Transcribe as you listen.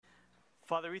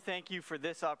Father, we thank you for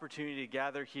this opportunity to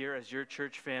gather here as your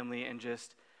church family and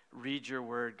just read your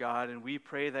word, God. And we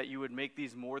pray that you would make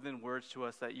these more than words to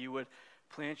us, that you would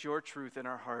plant your truth in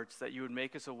our hearts, that you would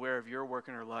make us aware of your work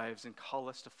in our lives and call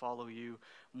us to follow you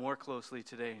more closely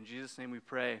today. In Jesus' name we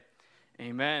pray.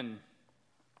 Amen.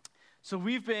 So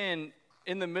we've been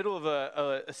in the middle of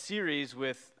a series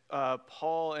with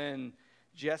Paul and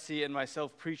Jesse and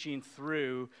myself preaching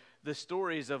through the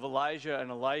stories of Elijah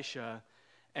and Elisha.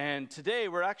 And today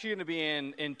we're actually going to be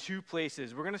in two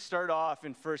places. We're going to start off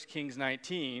in 1 Kings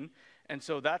 19. And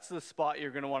so that's the spot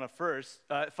you're going to want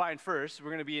to find first. We're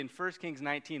going to be in 1 Kings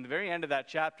 19, the very end of that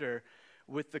chapter,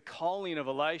 with the calling of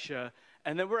Elisha.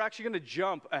 And then we're actually going to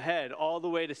jump ahead all the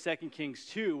way to 2 Kings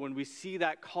 2 when we see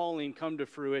that calling come to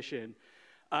fruition.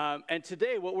 And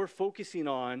today what we're focusing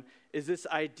on is this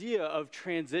idea of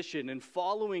transition and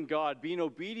following God, being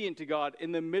obedient to God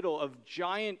in the middle of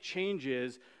giant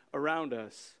changes around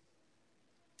us.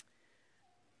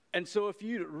 And so if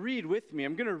you read with me,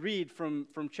 I'm going to read from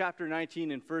chapter 19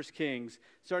 in 1 Kings,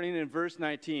 starting in verse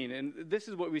 19. And this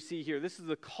is what we see here. This is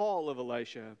the call of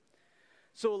Elisha.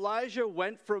 So Elijah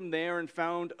went from there and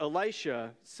found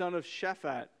Elisha, son of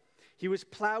Shaphat. He was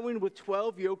plowing with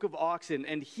 12 yoke of oxen,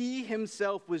 and he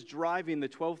himself was driving the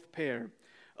 12th pair.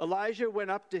 Elijah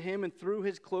went up to him and threw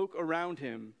his cloak around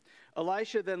him.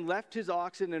 Elisha then left his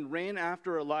oxen and ran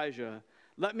after Elijah.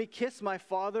 "Let me kiss my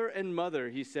father and mother,"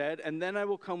 he said, "and then I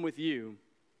will come with you."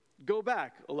 "Go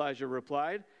back," Elijah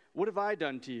replied. "What have I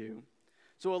done to you?"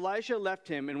 So Elisha left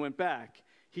him and went back.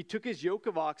 He took his yoke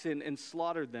of oxen and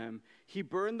slaughtered them. He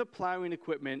burned the plowing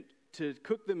equipment to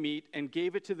cook the meat and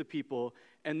gave it to the people,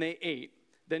 and they ate.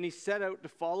 Then he set out to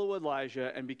follow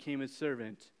Elijah and became his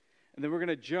servant. And then we're going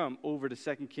to jump over to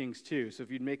 2 Kings 2. So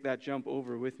if you'd make that jump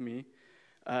over with me.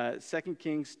 2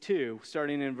 Kings 2,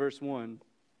 starting in verse 1.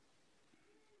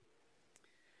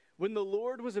 When the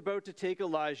Lord was about to take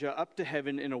Elijah up to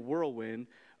heaven in a whirlwind,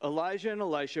 Elijah and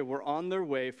Elisha were on their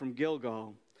way from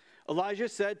Gilgal. Elijah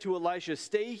said to Elisha,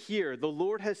 "Stay here, the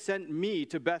Lord has sent me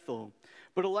to Bethel."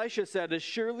 But Elisha said, "As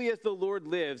surely as the Lord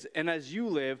lives, and as you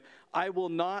live, I will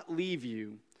not leave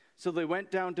you." So they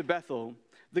went down to Bethel.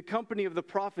 The company of the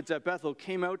prophets at Bethel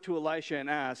came out to Elisha and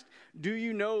asked, "Do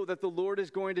you know that the Lord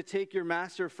is going to take your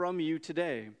master from you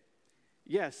today?"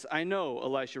 "Yes, I know,"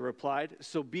 Elisha replied,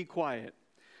 "so be quiet."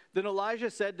 Then Elijah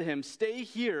said to him, "Stay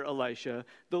here, Elisha.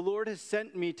 The Lord has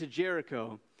sent me to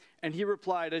Jericho." And he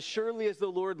replied, "As surely as the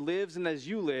Lord lives and as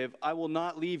you live, I will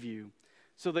not leave you."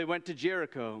 So they went to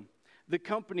Jericho. The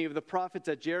company of the prophets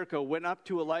at Jericho went up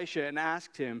to Elisha and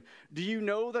asked him, "Do you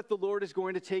know that the Lord is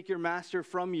going to take your master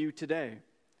from you today?"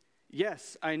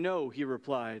 "Yes, I know," he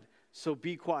replied, "so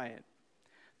be quiet."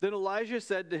 Then Elijah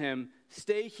said to him,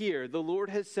 "Stay here, the Lord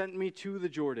has sent me to the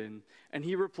Jordan." And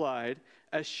he replied,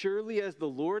 "As surely as the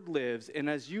Lord lives and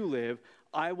as you live,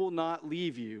 I will not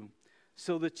leave you."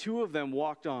 So the two of them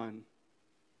walked on.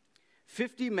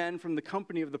 50 men from the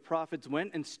company of the prophets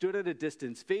went and stood at a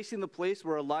distance, facing the place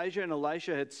where Elijah and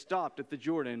Elisha had stopped at the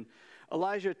Jordan.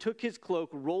 Elijah took his cloak,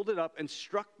 rolled it up, and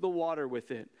struck the water with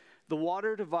it. The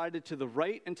water divided to the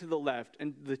right and to the left,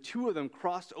 and the two of them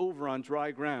crossed over on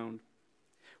dry ground.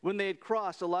 When they had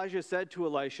crossed, Elijah said to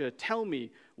Elisha, "Tell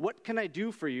me, what can I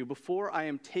do for you before I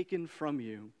am taken from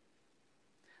you?"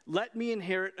 "Let me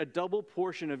inherit a double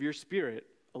portion of your spirit,"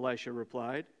 Elisha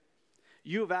replied.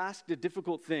 "You have asked a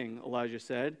difficult thing," Elijah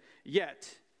said.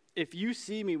 "Yet, if you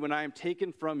see me when I am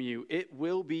taken from you, it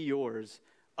will be yours.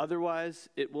 Otherwise,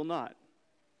 it will not."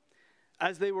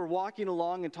 As they were walking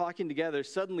along and talking together,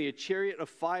 suddenly a chariot of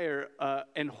fire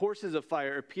and horses of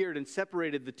fire appeared and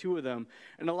separated the two of them.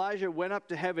 And Elijah went up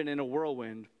to heaven in a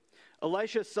whirlwind.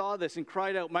 Elisha saw this and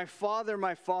cried out, my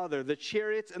father, the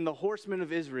chariots and the horsemen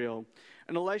of Israel."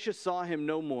 And Elisha saw him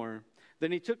no more.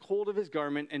 Then he took hold of his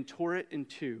garment and tore it in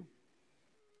two.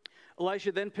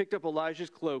 Elisha then picked up Elijah's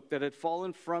cloak that had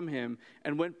fallen from him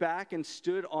and went back and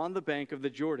stood on the bank of the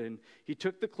Jordan. He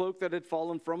took the cloak that had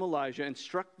fallen from Elijah and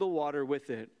struck the water with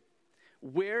it.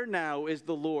 "Where now is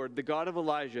the Lord, the God of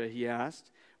Elijah?" he asked.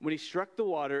 When he struck the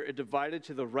water, it divided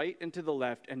to the right and to the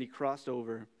left, and he crossed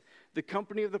over. The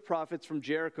company of the prophets from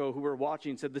Jericho who were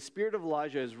watching said, "The spirit of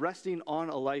Elijah is resting on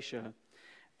Elisha."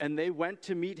 And they went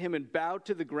to meet him and bowed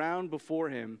to the ground before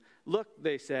him. "Look,"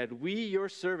 they said, "we, your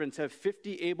servants, have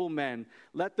 50 able men.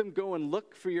 Let them go and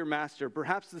look for your master.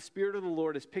 Perhaps the Spirit of the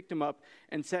Lord has picked him up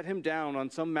and set him down on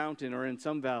some mountain or in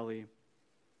some valley."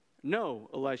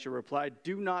 "No," Elisha replied,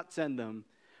 "do not send them."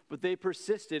 But they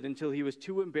persisted until he was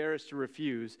too embarrassed to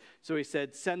refuse. So he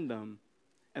said, "Send them."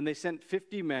 And they sent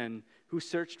 50 men who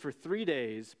searched for 3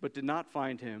 days but did not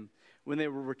find him. When they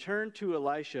were returned to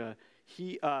Elisha,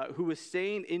 who was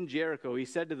staying in Jericho, he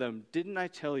said to them, "Didn't I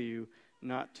tell you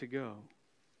not to go?"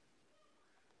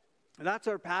 And that's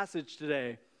our passage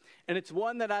today. And it's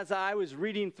one that as I was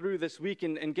reading through this week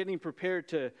and getting prepared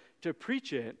to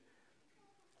preach it,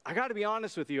 I got to be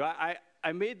honest with you.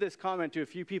 I made this comment to a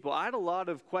few people. I had a lot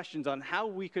of questions on how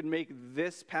we could make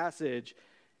this passage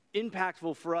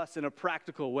impactful for us in a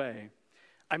practical way.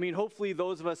 I mean, hopefully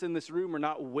those of us in this room are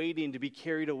not waiting to be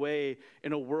carried away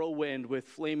in a whirlwind with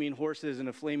flaming horses and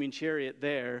a flaming chariot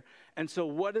there. And so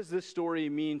what does this story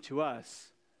mean to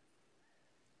us?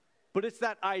 But it's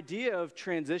that idea of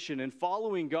transition and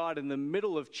following God in the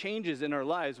middle of changes in our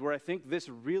lives where I think this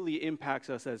really impacts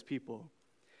us as people.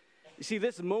 You see,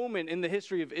 this moment in the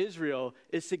history of Israel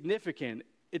is significant.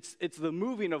 It's the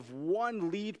moving of one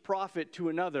lead prophet to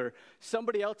another.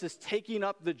 Somebody else is taking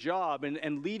up the job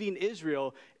and leading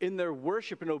Israel in their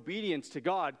worship and obedience to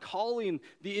God, calling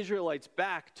the Israelites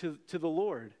back to the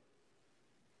Lord.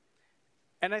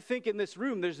 And I think in this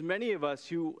room, there's many of us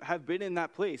who have been in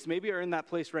that place, maybe are in that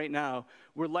place right now,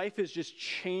 where life is just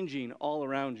changing all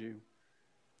around you,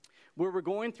 where we're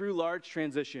going through large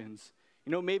transitions.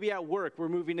 You know, maybe at work, we're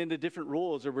moving into different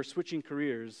roles or we're switching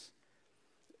careers.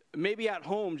 Maybe at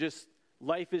home, just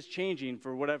life is changing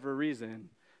for whatever reason.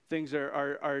 Things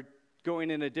are going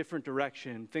in a different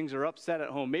direction. Things are upset at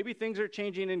home. Maybe things are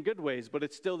changing in good ways, but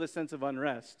it's still this sense of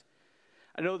unrest.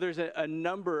 I know there's a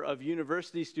number of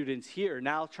university students here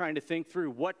now trying to think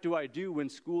through, what do I do when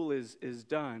school is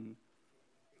done?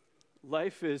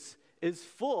 Life is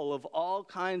full of all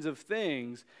kinds of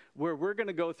things where we're going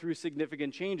to go through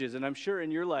significant changes. And I'm sure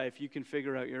in your life you can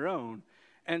figure out your own.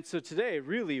 And so today,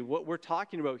 really, what we're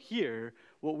talking about here,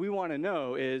 what we want to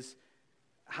know is,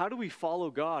 how do we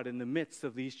follow God in the midst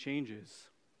of these changes?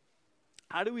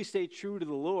 How do we stay true to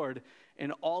the Lord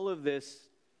in all of this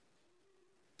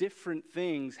different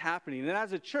things happening? And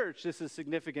as a church, this is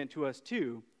significant to us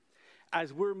too,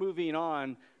 as we're moving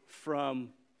on from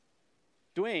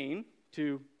Dwayne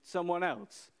to someone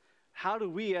else. How do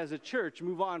we as a church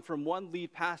move on from one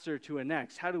lead pastor to a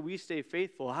next? How do we stay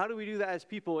faithful? How do we do that as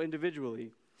people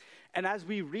individually? And as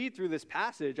we read through this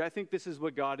passage, I think this is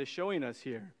what God is showing us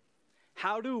here.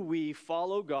 How do we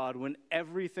follow God when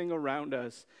everything around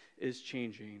us is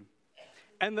changing?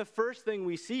 And the first thing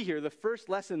we see here, the first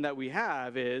lesson that we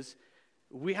have is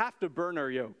we have to burn our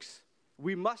yokes.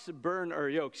 We must burn our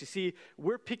yokes. You see,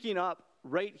 we're picking up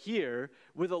right here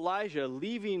with Elijah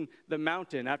leaving the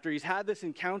mountain after he's had this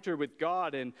encounter with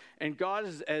God, and God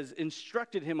has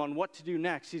instructed him on what to do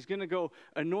next. He's going to go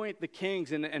anoint the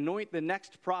kings and anoint the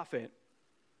next prophet,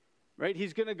 right?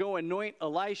 He's going to go anoint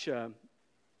Elisha.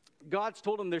 God's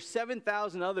told him there's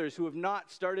 7,000 others who have not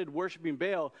started worshiping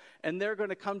Baal, and they're going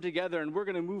to come together, and we're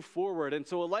going to move forward. And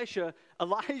so Elijah,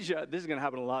 this is going to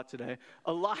happen a lot today.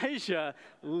 Elijah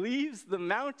leaves the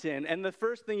mountain, and the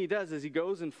first thing he does is he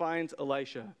goes and finds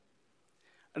Elisha.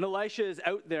 And Elisha is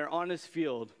out there on his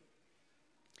field.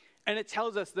 And it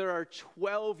tells us there are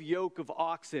 12 yoke of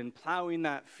oxen plowing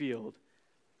that field.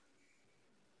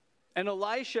 And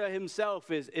Elisha himself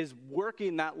is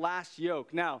working that last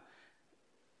yoke. Now,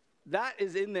 that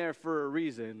is in there for a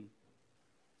reason.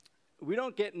 We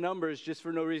don't get numbers just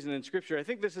for no reason in Scripture. I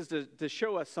think this is to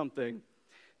show us something.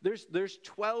 There's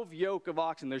 12 yoke of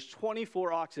oxen. There's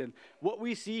 24 oxen. What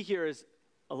we see here is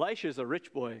Elisha is a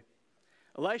rich boy.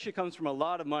 Elisha comes from a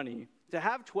lot of money. To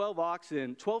have 12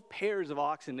 oxen, 12 pairs of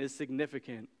oxen is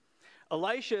significant.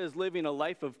 Elisha is living a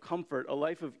life of comfort, a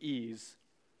life of ease.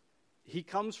 He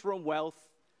comes from wealth,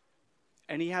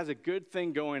 and he has a good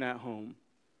thing going at home.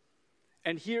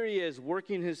 And here he is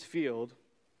working his field,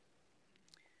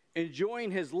 enjoying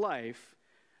his life,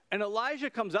 and Elijah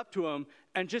comes up to him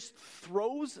and just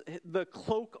throws the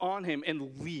cloak on him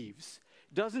and leaves.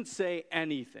 Doesn't say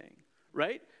anything,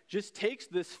 right? Just takes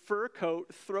this fur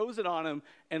coat, throws it on him,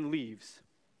 and leaves.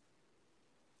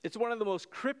 It's one of the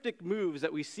most cryptic moves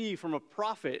that we see from a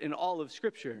prophet in all of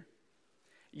Scripture.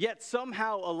 Yet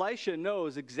somehow Elisha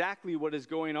knows exactly what is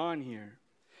going on here,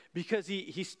 because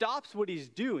he stops what he's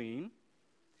doing,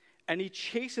 and he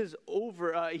chases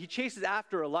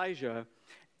after Elijah.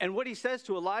 And what he says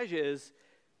to Elijah is,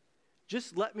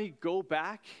 just let me go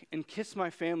back and kiss my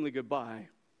family goodbye,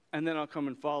 and then I'll come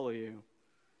and follow you.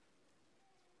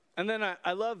 And then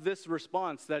I love this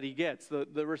response that he gets,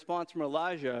 the response from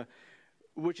Elijah,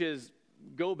 which is,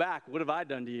 go back, what have I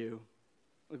done to you?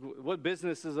 What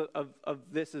business of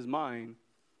this is mine?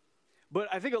 But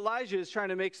I think Elijah is trying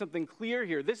to make something clear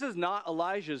here. This is not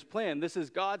Elijah's plan. This is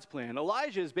God's plan.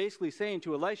 Elijah is basically saying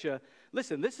to Elisha,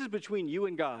 listen, this is between you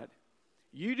and God.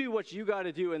 You do what you got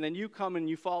to do, and then you come and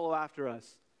you follow after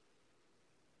us.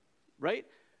 Right?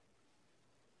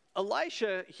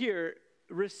 Elisha here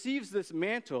receives this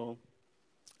mantle,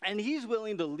 and he's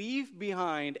willing to leave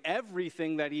behind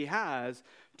everything that he has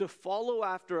to follow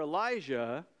after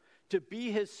Elijah, to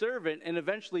be his servant, and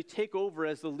eventually take over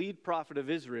as the lead prophet of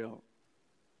Israel.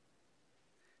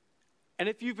 And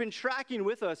if you've been tracking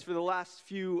with us for the last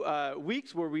few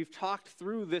weeks where we've talked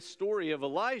through this story of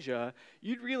Elijah,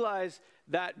 you'd realize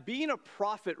that being a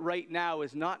prophet right now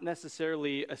is not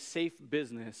necessarily a safe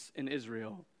business in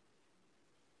Israel.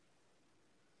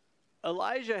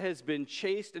 Elijah has been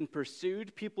chased and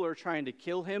pursued. People are trying to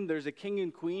kill him. There's a king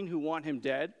and queen who want him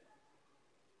dead.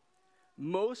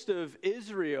 Most of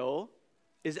Israel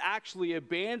is actually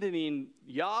abandoning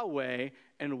Yahweh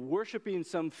and worshiping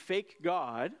some fake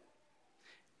god.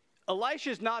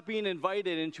 Elisha's not being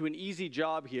invited into an easy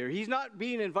job here. He's not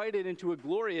being invited into a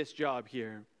glorious job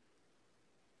here.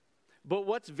 But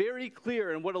what's very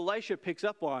clear and what Elisha picks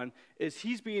up on is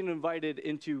he's being invited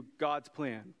into God's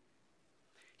plan.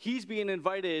 He's being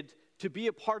invited to be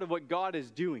a part of what God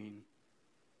is doing.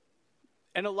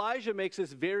 And Elijah makes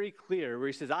this very clear where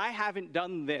he says, I haven't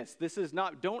done this.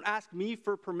 Don't ask me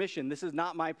for permission. This is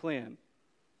not my plan.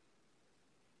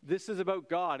 This is about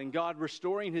God and God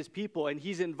restoring his people, and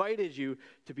he's invited you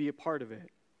to be a part of it.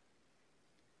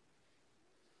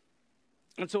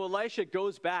 And so Elisha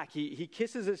goes back. He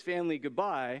kisses his family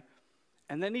goodbye,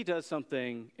 and then he does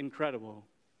something incredible.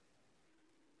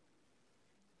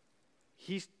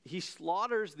 He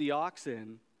slaughters the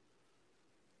oxen,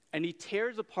 and he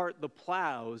tears apart the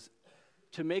plows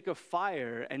to make a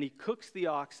fire, and he cooks the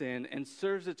oxen and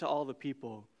serves it to all the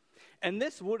people. And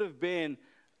this would have been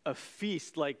a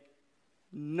feast like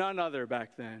none other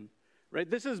back then, right?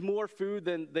 This is more food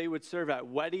than they would serve at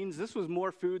weddings. This was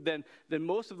more food than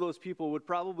most of those people would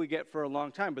probably get for a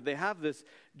long time. But they have this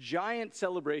giant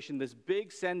celebration, this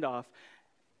big send-off,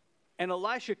 and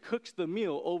Elisha cooks the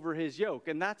meal over his yoke,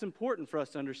 and that's important for us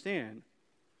to understand.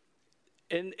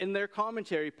 In their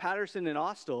commentary, Patterson and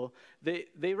Austell,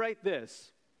 they write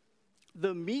this: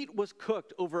 the meat was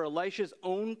cooked over Elisha's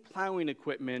own plowing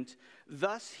equipment,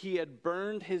 thus he had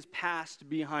burned his past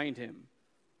behind him.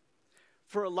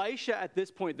 For Elisha at this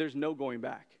point, there's no going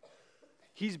back.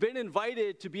 He's been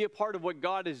invited to be a part of what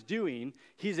God is doing.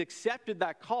 He's accepted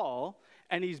that call,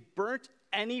 and he's burnt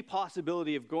any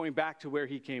possibility of going back to where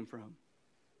he came from.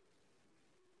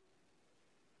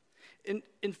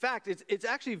 In fact, it's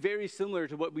actually very similar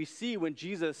to what we see when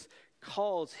Jesus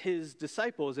calls his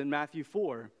disciples in Matthew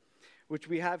 4, which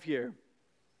we have here.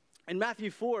 In Matthew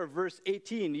 4, verse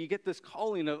 18, you get this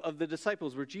calling of the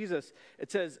disciples where Jesus, it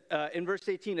says in verse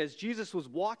 18, as Jesus was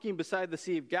walking beside the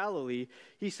Sea of Galilee,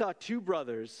 he saw two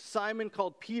brothers, Simon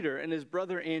called Peter and his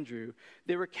brother Andrew.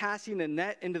 They were casting a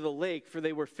net into the lake, for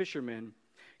they were fishermen.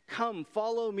 Come,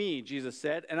 follow me, Jesus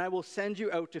said, and I will send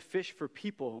you out to fish for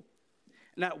people.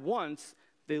 And at once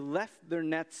they left their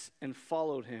nets and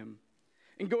followed him.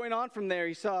 And going on from there,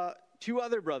 he saw two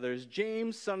other brothers,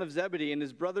 James, son of Zebedee, and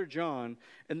his brother John,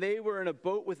 and they were in a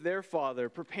boat with their father,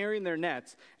 preparing their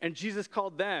nets. And Jesus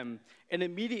called them, and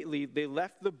immediately they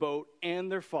left the boat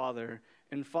and their father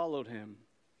and followed him.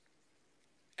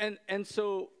 And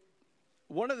so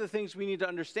one of the things we need to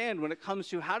understand when it comes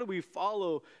to how do we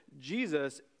follow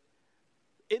Jesus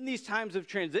in these times of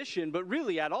transition, but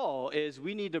really at all, is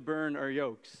we need to burn our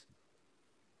yokes.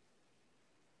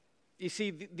 You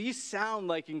see, these sound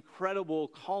like incredible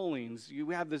callings.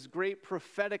 We have this great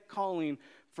prophetic calling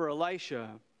for Elisha.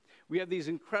 We have these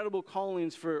incredible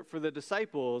callings for the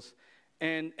disciples.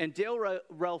 And Dale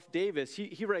Ralph Davis,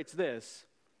 he writes this: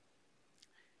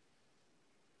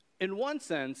 in one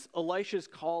sense, Elisha's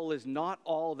call is not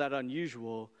all that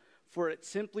unusual, for it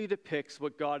simply depicts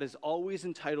what God is always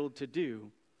entitled to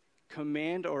do,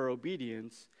 command our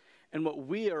obedience, and what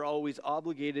we are always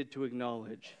obligated to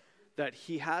acknowledge, that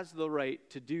he has the right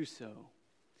to do so.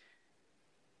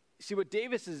 See, what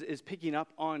Davis is picking up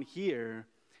on here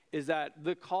is that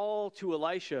the call to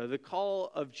Elisha, the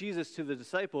call of Jesus to the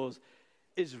disciples,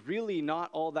 is really not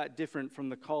all that different from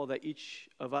the call that each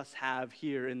of us have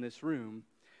here in this room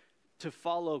to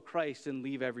follow Christ and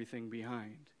leave everything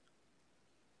behind.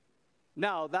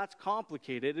 Now, that's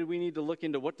complicated, and we need to look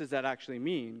into what does that actually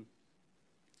mean.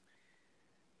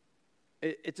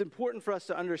 It's important for us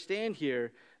to understand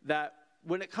here that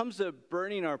when it comes to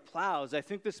burning our plows, I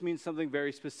think this means something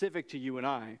very specific to you and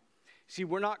I. See,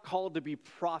 we're not called to be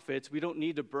prophets. We don't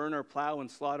need to burn our plow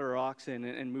and slaughter our oxen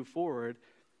and move forward.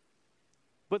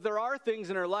 But there are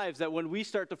things in our lives that when we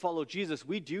start to follow Jesus,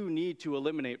 we do need to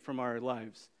eliminate from our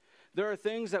lives. There are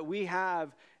things that we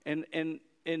have in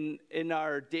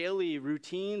our daily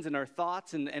routines and our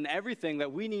thoughts and everything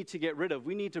that we need to get rid of.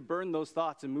 We need to burn those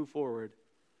thoughts and move forward.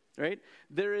 right?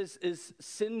 There is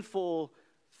sinful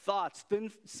thoughts,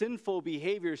 sinful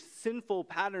behaviors, sinful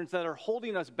patterns that are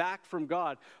holding us back from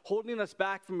God, holding us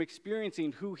back from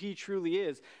experiencing who he truly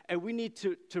is. And we need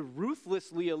to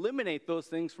ruthlessly eliminate those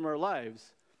things from our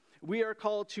lives. We are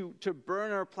called to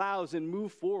burn our plows and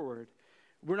move forward.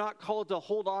 We're not called to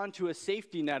hold on to a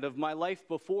safety net of my life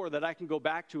before that I can go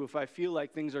back to if I feel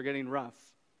like things are getting rough.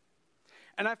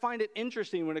 And I find it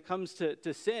interesting when it comes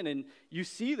to sin, and you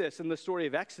see this in the story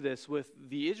of Exodus with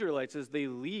the Israelites as they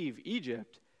leave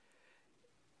Egypt,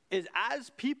 is as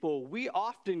people, we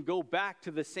often go back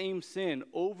to the same sin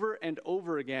over and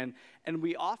over again, and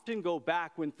we often go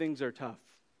back when things are tough,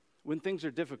 when things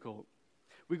are difficult.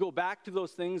 We go back to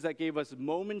those things that gave us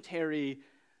momentary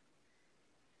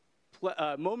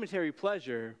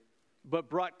pleasure, but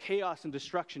brought chaos and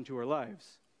destruction to our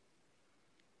lives.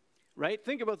 Right?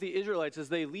 Think about the Israelites as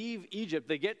they leave Egypt.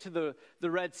 They get to the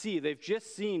Red Sea. They've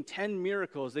just seen 10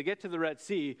 miracles. They get to the Red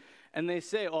Sea, and they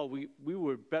say, oh, we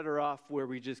were better off where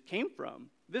we just came from.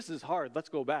 This is hard. Let's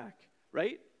go back.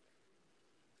 Right?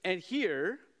 And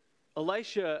here,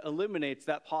 Elisha eliminates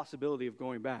that possibility of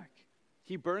going back.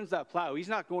 He burns that plow. He's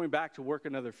not going back to work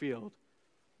another field.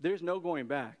 There's no going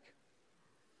back.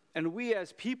 And we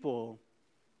as people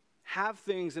have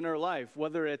things in our life,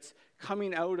 whether it's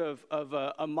coming out of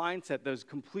a mindset that's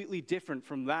completely different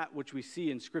from that which we see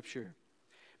in Scripture.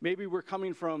 Maybe we're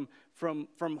coming from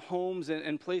homes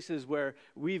and places where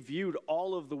we viewed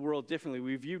all of the world differently.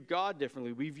 We viewed God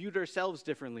differently. We viewed ourselves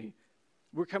differently.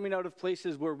 We're coming out of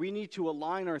places where we need to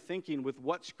align our thinking with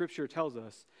what Scripture tells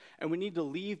us. And we need to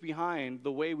leave behind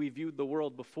the way we viewed the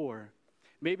world before.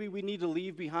 Maybe we need to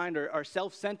leave behind our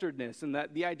self-centeredness and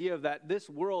that the idea of that this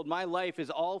world, my life, is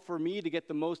all for me to get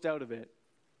the most out of it.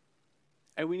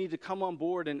 And we need to come on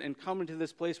board and come into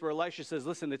this place where Elisha says,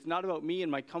 listen, it's not about me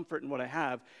and my comfort and what I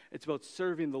have. It's about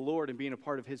serving the Lord and being a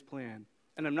part of his plan.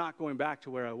 And I'm not going back to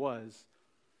where I was.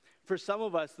 For some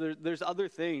of us, there's other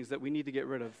things that we need to get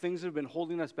rid of, things that have been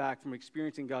holding us back from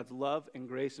experiencing God's love and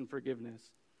grace and forgiveness.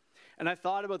 And I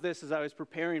thought about this as I was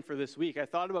preparing for this week. I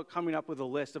thought about coming up with a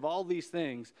list of all these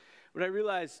things, but I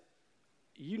realized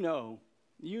you know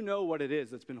what it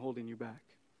is that's been holding you back.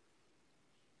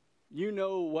 You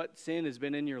know what sin has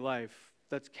been in your life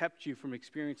that's kept you from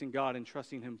experiencing God and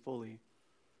trusting him fully.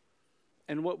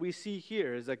 And what we see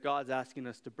here is that God's asking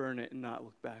us to burn it and not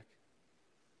look back.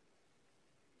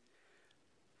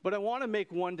 But I want to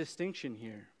make one distinction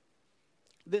here.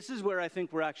 This is where I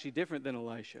think we're actually different than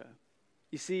Elisha.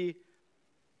 You see,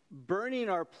 burning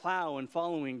our plow and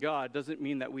following God doesn't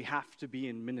mean that we have to be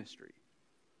in ministry.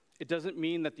 It doesn't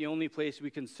mean that the only place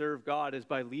we can serve God is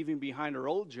by leaving behind our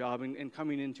old job and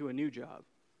coming into a new job.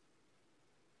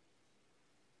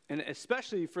 And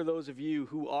especially for those of you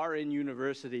who are in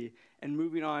university and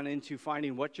moving on into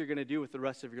finding what you're going to do with the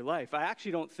rest of your life. I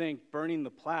actually don't think burning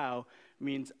the plow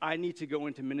means I need to go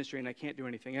into ministry and I can't do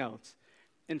anything else.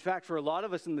 In fact, for a lot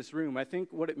of us in this room, I think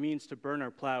what it means to burn our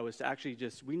plow is to actually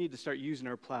we need to start using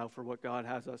our plow for what God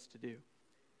has us to do.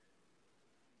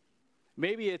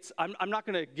 Maybe it's, I'm not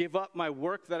going to give up my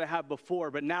work that I have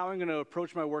before, but now I'm going to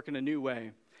approach my work in a new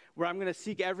way, where I'm going to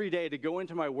seek every day to go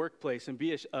into my workplace and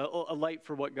be a light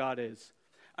for what God is.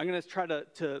 I'm going to try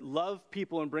to love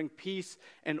people and bring peace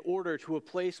and order to a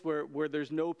place where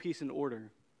there's no peace and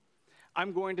order.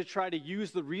 I'm going to try to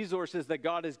use the resources that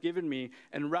God has given me,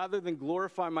 and rather than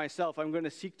glorify myself, I'm going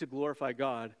to seek to glorify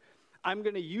God. I'm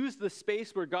going to use the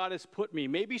space where God has put me,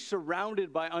 maybe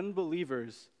surrounded by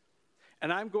unbelievers,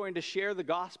 and I'm going to share the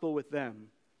gospel with them.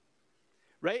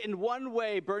 Right? In one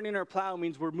way, burning our plow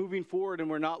means we're moving forward and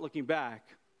we're not looking back.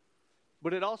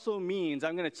 But it also means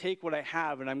I'm going to take what I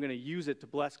have and I'm going to use it to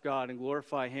bless God and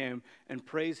glorify him and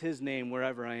praise his name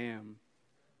wherever I am.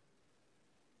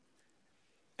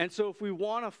 And so if we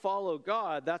want to follow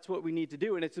God, that's what we need to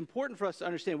do. And it's important for us to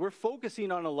understand we're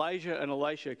focusing on Elijah and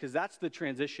Elisha because that's the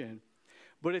transition.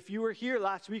 But if you were here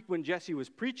last week when Jesse was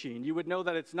preaching, you would know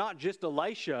that it's not just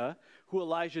Elisha who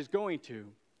Elijah is going to.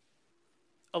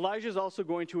 Elijah is also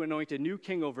going to anoint a new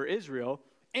king over Israel.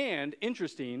 And,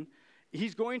 interesting,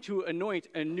 he's going to anoint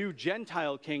a new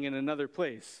Gentile king in another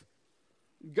place.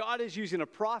 God is using a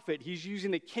prophet. He's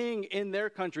using a king in their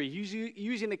country. He's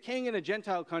using a king in a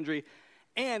Gentile country.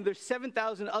 And there's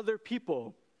 7,000 other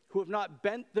people who have not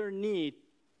bent their knee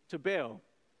to Baal.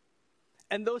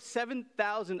 And those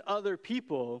 7,000 other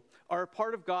people are a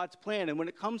part of God's plan. And when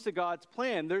it comes to God's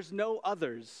plan, there's no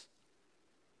others.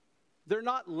 They're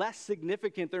not less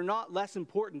significant. They're not less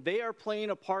important. They are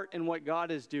playing a part in what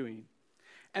God is doing.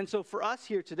 And so for us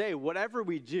here today, whatever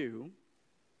we do,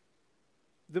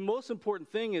 the most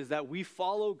important thing is that we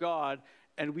follow God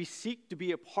and we seek to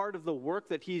be a part of the work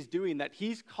that he's doing, that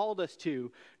he's called us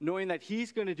to, knowing that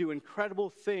he's going to do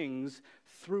incredible things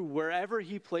through wherever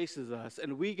he places us,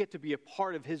 and we get to be a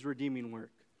part of his redeeming work.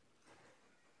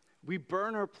 We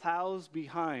burn our plows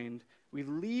behind, we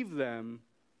leave them,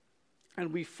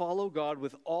 and we follow God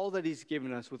with all that he's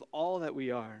given us, with all that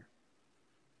we are.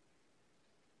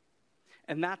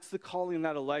 And that's the calling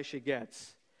that Elisha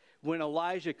gets. When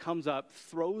Elijah comes up,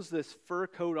 throws this fur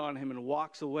coat on him and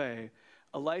walks away,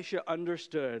 Elisha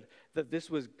understood that this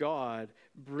was God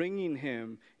bringing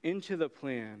him into the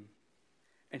plan,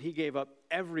 and he gave up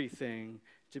everything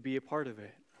to be a part of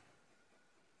it.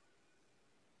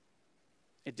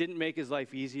 It didn't make his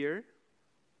life easier.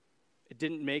 It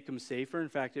didn't make him safer. In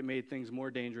fact, it made things more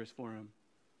dangerous for him.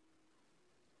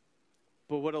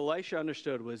 But what Elisha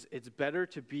understood was it's better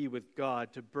to be with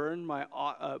God, to burn my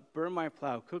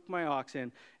plow, cook my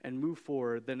oxen, and move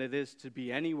forward than it is to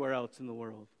be anywhere else in the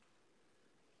world.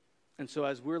 And so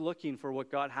as we're looking for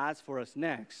what God has for us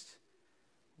next,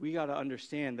 we got to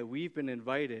understand that we've been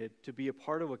invited to be a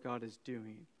part of what God is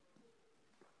doing.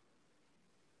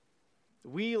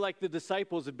 We, like the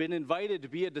disciples, have been invited to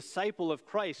be a disciple of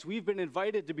Christ. We've been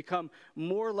invited to become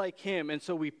more like him. And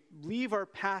so we leave our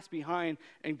past behind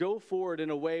and go forward in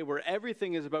a way where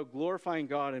everything is about glorifying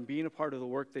God and being a part of the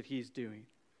work that he's doing.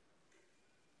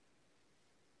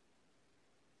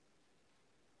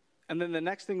 And then the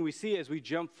next thing we see as we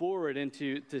jump forward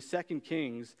into 2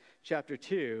 Kings chapter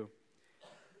 2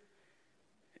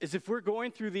 is if we're going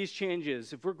through these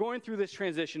changes, if we're going through this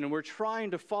transition and we're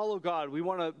trying to follow God, we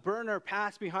want to burn our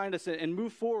past behind us and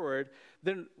move forward,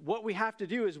 then what we have to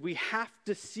do is we have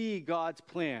to see God's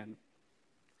plan.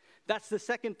 That's the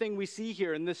second thing we see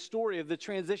here in this story of the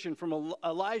transition from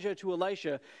Elijah to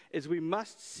Elisha, is we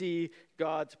must see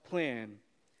God's plan.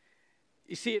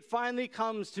 You see, it finally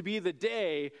comes to be the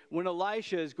day when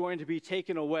Elisha is going to be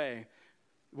taken away,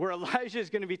 where Elijah is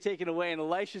going to be taken away and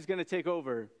Elisha is going to take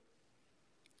over.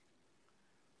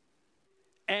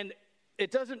 And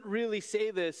it doesn't really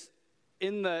say this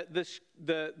in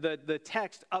the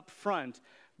text up front,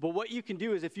 but what you can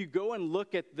do is if you go and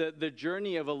look at the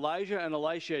journey of Elijah and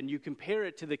Elisha and you compare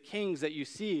it to the kings that you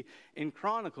see in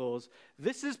Chronicles,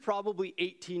 this is probably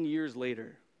 18 years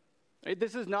later. Right?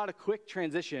 This is not a quick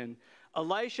transition.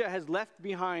 Elisha has left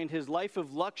behind his life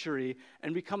of luxury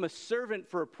and become a servant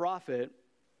for a prophet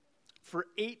for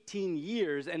 18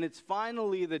 years, and it's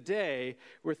finally the day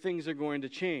where things are going to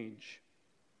change.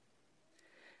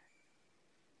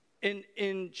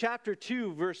 In chapter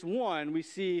 2, verse 1, we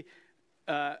see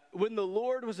when the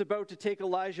Lord was about to take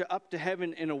Elijah up to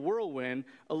heaven in a whirlwind,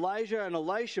 Elijah and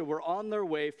Elisha were on their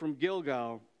way from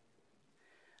Gilgal.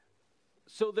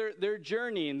 So they're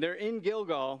journeying, they're in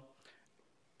Gilgal,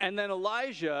 and then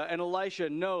Elijah and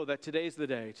Elisha know that today's the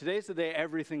day. Today's the day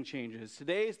everything changes.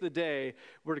 Today's the day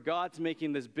where God's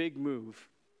making this big move.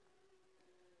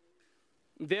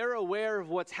 They're aware of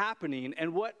what's happening,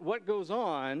 and what goes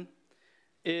on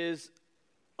is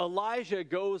Elijah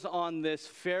goes on this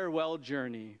farewell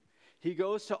journey. He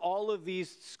goes to all of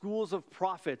these schools of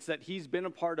prophets that he's been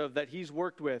a part of, that he's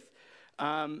worked with.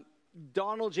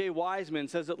 Donald J. Wiseman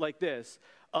says it like this: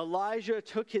 Elijah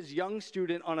took his young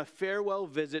student on a farewell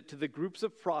visit to the groups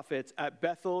of prophets at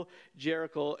Bethel,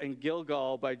 Jericho, and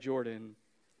Gilgal by Jordan.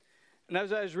 And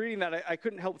as I was reading that, I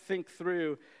couldn't help think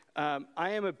through, I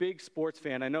am a big sports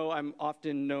fan. I know I'm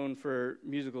often known for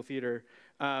musical theater,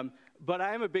 but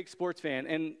I am a big sports fan.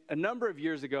 And a number of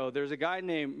years ago, there's a guy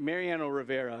named Mariano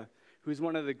Rivera, who's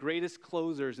one of the greatest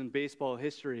closers in baseball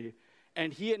history.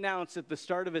 And he announced at the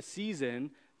start of a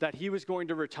season that he was going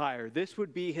to retire. This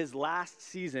would be his last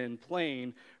season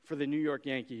playing for the New York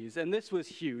Yankees. And this was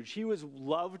huge. He was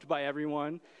loved by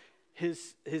everyone.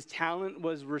 His talent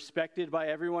was respected by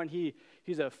everyone.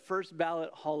 He's a first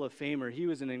ballot Hall of Famer. He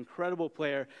was an incredible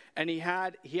player, and he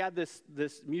had this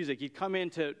music. He'd come in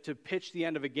to pitch the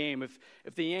end of a game.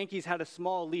 If the Yankees had a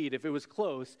small lead, if it was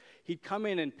close, he'd come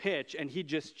in and pitch, and he'd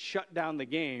just shut down the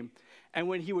game. And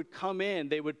when he would come in,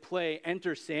 they would play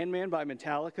Enter Sandman by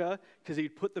Metallica because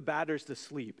he'd put the batters to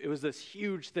sleep. It was this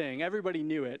huge thing. Everybody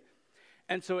knew it.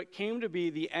 And so it came to be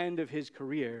the end of his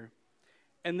career.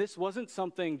 And this wasn't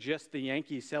something just the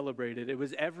Yankees celebrated. It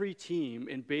was every team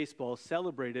in baseball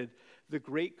celebrated the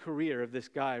great career of this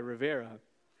guy, Rivera.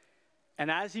 And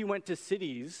as he went to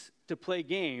cities to play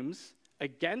games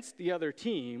against the other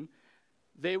team,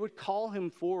 they would call him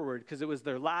forward because it was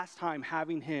their last time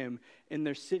having him in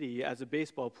their city as a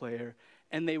baseball player,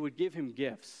 and they would give him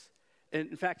gifts.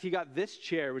 And in fact, he got this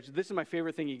chair, which this is my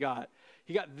favorite thing he got.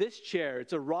 He got this chair.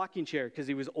 It's a rocking chair because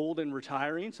he was old and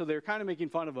retiring, so they were kind of making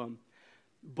fun of him.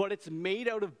 But it's made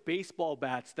out of baseball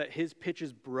bats that his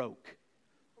pitches broke.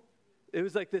 It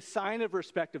was like this sign of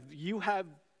respect of, you have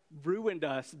ruined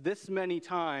us this many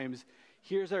times.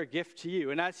 Here's our gift to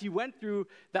you. And as he went through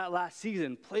that last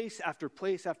season, place after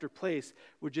place after place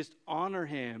would just honor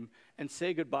him and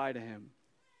say goodbye to him.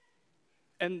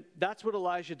 And that's what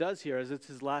Elijah does here, as it's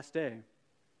his last day.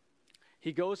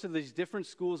 He goes to these different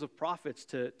schools of prophets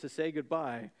to say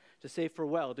goodbye, to say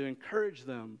farewell, to encourage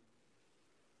them,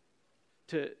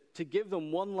 to give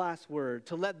them one last word,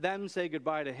 to let them say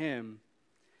goodbye to him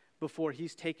before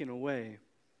he's taken away.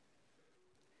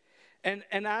 And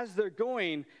as they're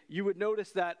going, you would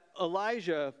notice that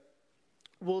Elijah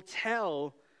will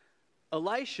tell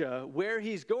Elisha where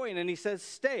he's going, and he says,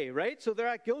 stay, right? So they're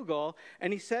at Gilgal,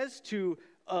 and he says to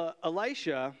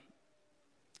Elisha,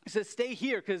 he says, stay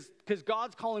here, because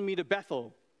God's calling me to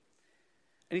Bethel.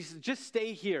 And he says, just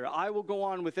stay here. I will go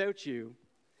on without you.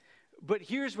 But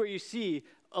here's where you see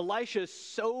Elisha is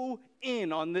so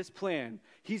in on this plan.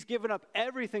 He's given up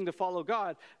everything to follow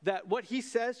God, that what he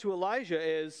says to Elijah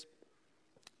is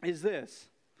this: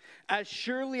 as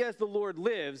surely as the Lord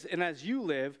lives and as you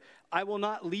live, I will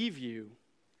not leave you.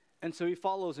 And so he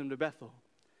follows him to Bethel.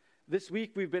 This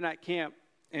week we've been at camp,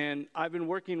 and I've been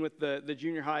working with the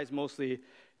junior highs mostly,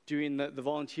 doing the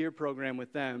volunteer program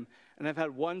with them. And I've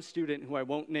had one student who I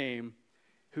won't name,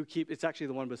 it's actually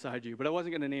the one beside you, but I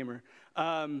wasn't going to name her,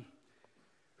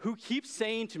 who keeps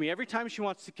saying to me, every time she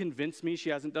wants to convince me she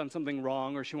hasn't done something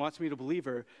wrong or she wants me to believe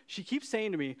her, she keeps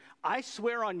saying to me, I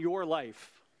swear on your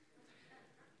life.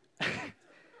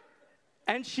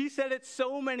 And she said it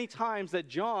so many times that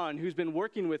John, who's been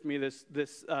working with me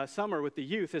this summer with the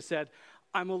youth, has said,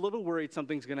 I'm a little worried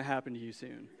something's going to happen to you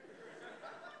soon.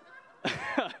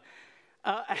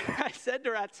 I said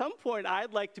to her, at some point,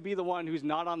 I'd like to be the one who's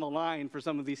not on the line for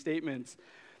some of these statements.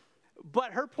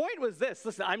 But her point was this: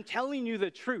 listen, I'm telling you the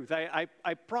truth. I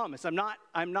promise. I'm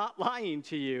not lying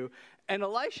to you. And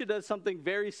Elisha does something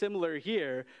very similar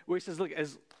here, where he says, look,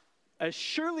 as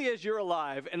surely as you're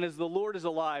alive and as the Lord is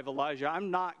alive, Elijah,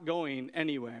 I'm not going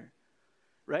anywhere,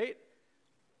 right?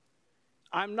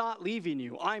 I'm not leaving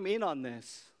you. I'm in on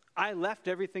this. I left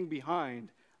everything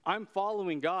behind. I'm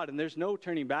following God, and there's no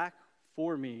turning back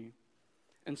for me.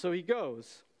 And so he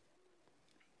goes.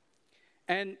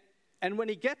 And when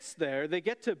he gets there, they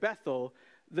get to Bethel.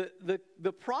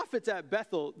 The prophets at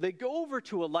Bethel, they go over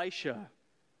to Elisha.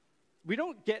 We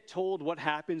don't get told what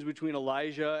happens between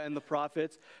Elijah and the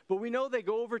prophets, but we know they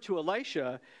go over to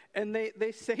Elisha, and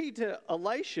they say to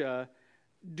Elisha,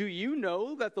 do you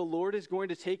know that the Lord is going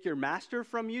to take your master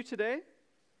from you today?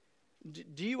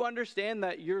 Do you understand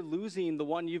that you're losing the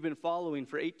one you've been following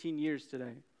for 18 years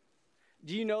today?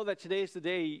 Do you know that today's the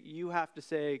day you have to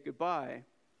say goodbye?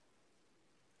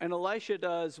 And Elisha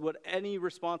does what any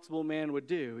responsible man would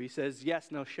do. He says, yes,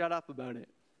 now shut up about it,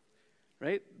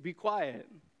 right? Be quiet.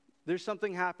 There's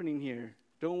something happening here.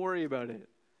 Don't worry about it.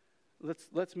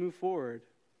 Let's move forward.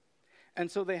 And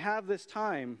so they have this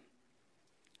time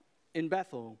in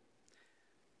Bethel.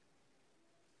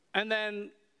 And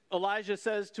then Elijah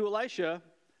says to Elisha,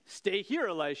 stay here,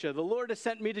 Elisha. The Lord has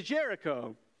sent me to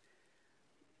Jericho.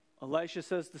 Elisha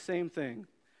says the same thing.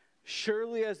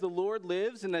 Surely as the Lord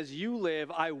lives and as you live,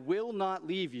 I will not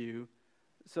leave you.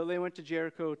 So they went to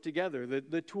Jericho together.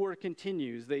 The tour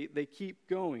continues. They keep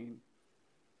going.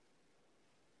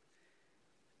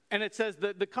 And it says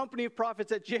that the company of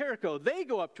prophets at Jericho, they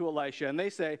go up to Elisha and they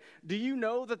say, do you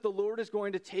know that the Lord is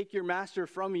going to take your master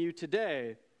from you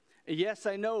today? Yes,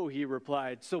 I know, he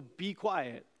replied, so be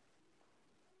quiet.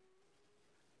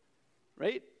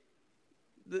 Right?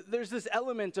 There's this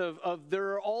element of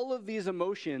there are all of these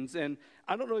emotions, and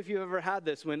I don't know if you've ever had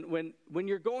this, when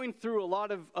you're going through a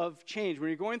lot of change, when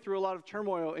you're going through a lot of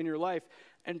turmoil in your life,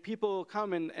 and people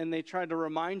come and they try to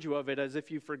remind you of it as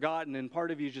if you've forgotten, and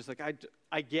part of you is just like,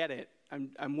 I get it.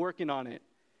 I'm working on it.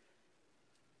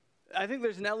 I think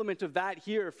there's an element of that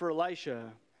here for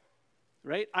Elisha,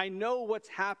 right? I know what's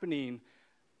happening.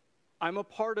 I'm a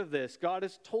part of this. God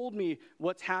has told me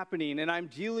what's happening, and I'm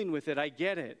dealing with it. I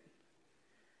get it.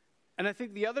 And I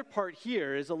think the other part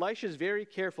here is Elisha's very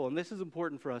careful, and this is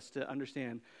important for us to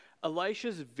understand.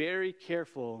 Elisha's very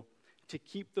careful to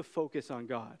keep the focus on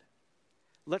God.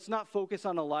 Let's not focus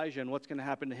on Elijah and what's going to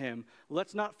happen to him.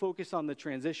 Let's not focus on the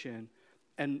transition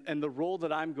and the role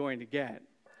that I'm going to get.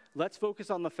 Let's focus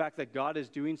on the fact that God is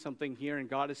doing something here and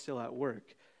God is still at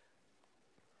work.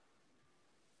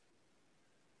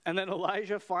 And then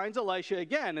Elijah finds Elisha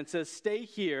again and says, stay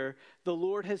here. The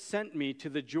Lord has sent me to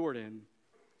the Jordan.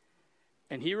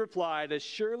 And he replied, as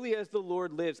surely as the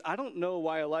Lord lives. I don't know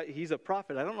why he's a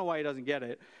prophet. I don't know why he doesn't get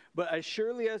it. But as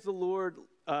surely as the Lord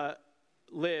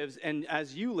lives and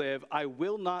as you live, I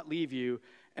will not leave you.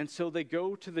 And so they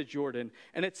go to the Jordan.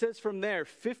 And it says from there,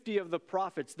 50 of the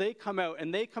prophets, they come out,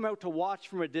 and they come out to watch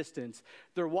from a distance.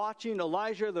 They're watching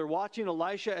Elijah, they're watching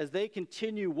Elisha as they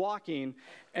continue walking,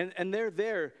 and they're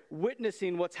there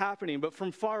witnessing what's happening, but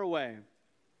from far away.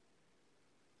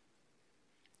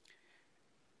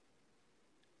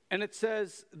 And it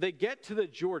says they get to the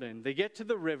Jordan, they get to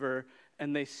the river,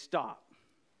 and they stop.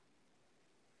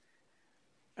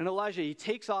 And Elijah, he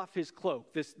takes off his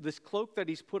cloak, this cloak that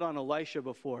he's put on Elisha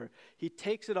before. He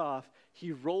takes it off,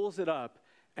 he rolls it up,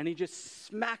 and he just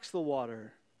smacks the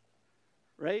water,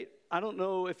 right? I don't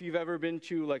know if you've ever been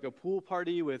to like a pool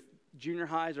party with junior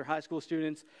highs or high school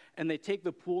students, and they take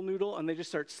the pool noodle and they just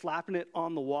start slapping it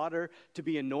on the water to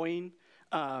be annoying.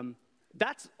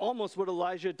 That's almost what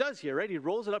Elijah does here, right? He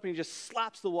rolls it up and he just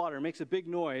slaps the water, makes a big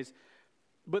noise,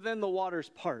 but then the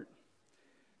waters part.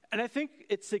 And I think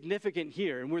it's significant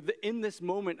here, and we're in this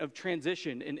moment of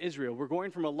transition in Israel. We're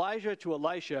going from Elijah to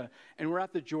Elisha, and we're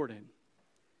at the Jordan,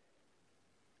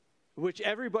 which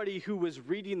everybody who was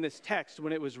reading this text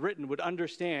when it was written would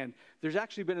understand there's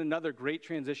actually been another great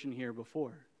transition here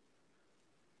before.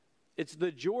 It's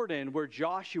the Jordan where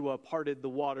Joshua parted the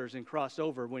waters and crossed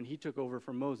over when he took over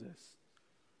from Moses.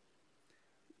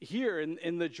 Here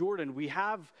in the Jordan, we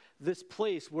have this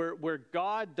place where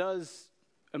God does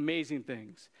amazing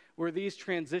things, where these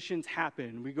transitions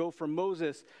happen. We go from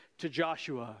Moses to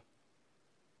Joshua,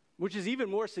 which is even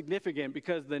more significant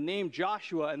because the name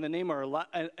Joshua and the name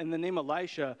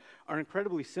Elisha are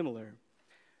incredibly similar.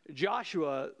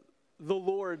 Joshua, the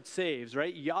Lord saves,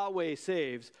 right? Yahweh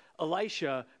saves.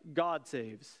 Elisha, God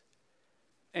saves.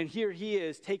 And here he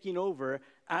is taking over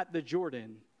at the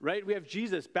Jordan, right? We have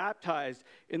Jesus baptized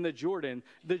in the Jordan.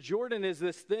 The Jordan is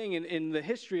this thing in the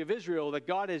history of Israel that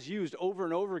God has used over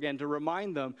and over again to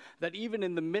remind them that even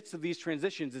in the midst of these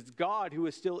transitions, it's God who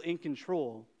is still in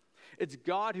control. It's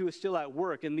God who is still at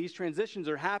work, and these transitions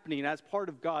are happening as part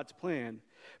of God's plan.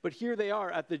 But here they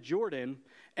are at the Jordan,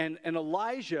 and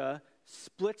Elijah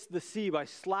splits the sea by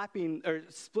slapping, or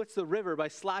splits the river by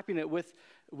slapping it with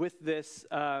this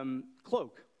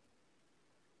cloak.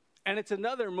 And it's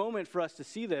another moment for us to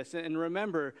see this. And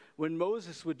remember, when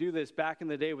Moses would do this back in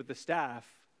the day with the staff,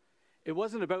 it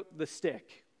wasn't about the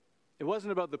stick. It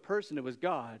wasn't about the person, it was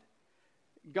God.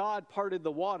 God parted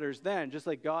the waters then, just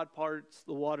like God parts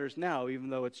the waters now, even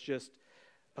though it's just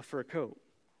a fur coat.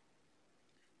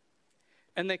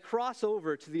 And they cross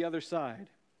over to the other side.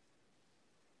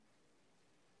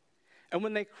 And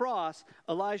when they cross,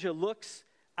 Elijah looks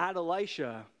at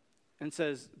Elisha and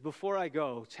says, "Before I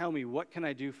go, tell me, what can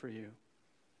I do for you?"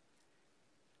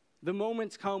 The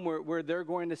moments come where they're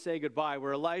going to say goodbye,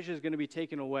 where Elijah is going to be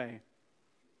taken away.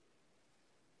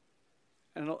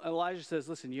 And Elijah says,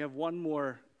 "Listen, you have one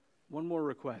more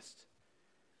request.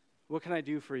 What can I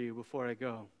do for you before I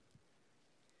go?"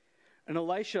 And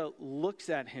Elisha looks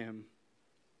at him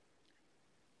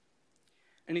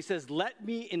and he says, "Let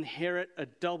me inherit a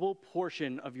double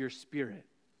portion of your spirit.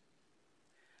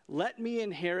 Let me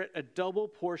inherit a double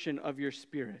portion of your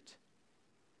spirit."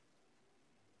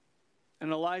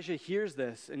 And Elijah hears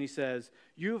this and he says,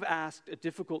 "You've asked a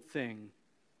difficult thing.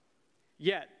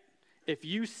 Yet, if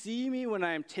you see me when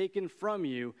I am taken from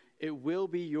you, it will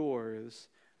be yours.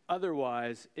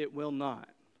 Otherwise, it will not."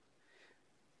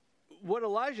 What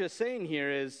Elijah is saying here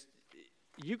is,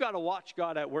 you got to watch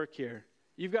God at work here.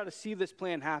 You've got to see this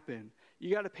plan happen.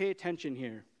 You got to pay attention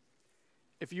here.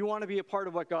 If you want to be a part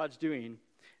of what God's doing,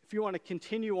 if you want to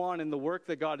continue on in the work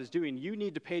that God is doing, you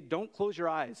need to don't close your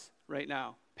eyes right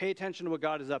now. Pay attention to what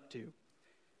God is up to.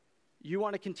 You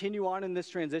want to continue on in this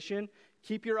transition,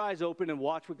 keep your eyes open and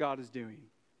watch what God is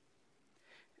doing.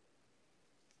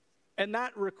 And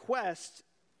that request,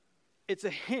 it's a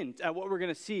hint at what we're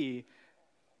going to see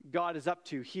God is up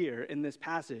to here in this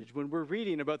passage. When we're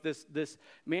reading about this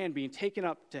man being taken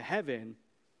up to heaven,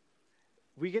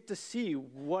 we get to see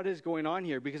what is going on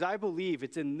here, because I believe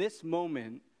it's in this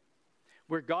moment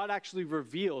where God actually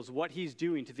reveals what he's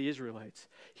doing to the Israelites.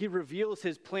 He reveals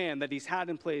his plan that he's had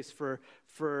in place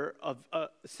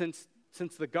since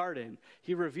the garden.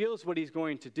 He reveals what he's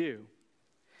going to do.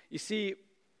 You see,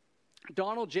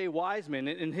 Donald J. Wiseman,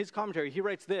 in his commentary, he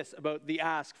writes this about the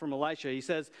ask from Elisha. He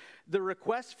says, "The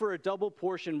request for a double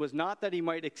portion was not that he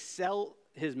might excel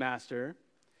his master,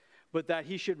 but that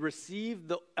he should receive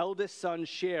the eldest son's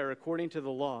share according to the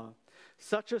law.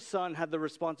 Such a son had the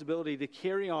responsibility to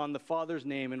carry on the father's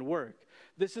name and work.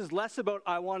 This is less about,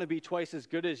 I want to be twice as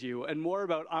good as you, and more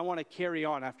about, I want to carry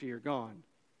on after you're gone."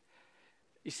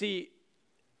 You see,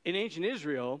 in ancient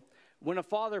Israel, when a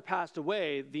father passed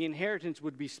away, the inheritance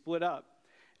would be split up,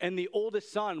 and the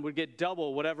oldest son would get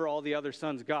double whatever all the other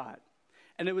sons got.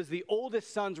 And it was the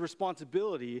oldest son's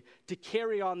responsibility to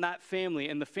carry on that family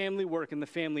and the family work and the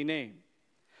family name.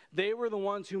 They were the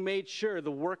ones who made sure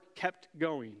the work kept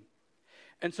going.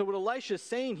 And so what Elisha's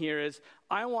saying here is,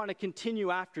 I want to continue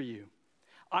after you.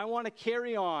 I want to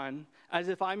carry on as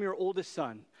if I'm your oldest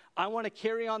son. I want to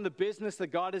carry on the business that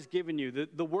God has given you,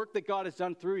 the work that God has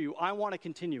done through you. I want to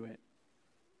continue it.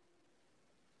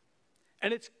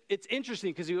 And it's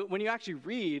interesting because when you actually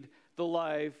read the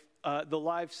lives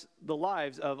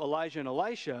of Elijah and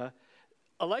Elisha,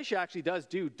 Elisha actually does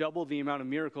do double the amount of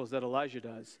miracles that Elijah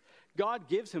does. God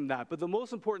gives him that. But the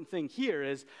most important thing here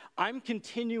is I'm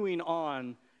continuing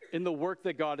on in the work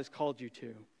that God has called you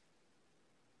to.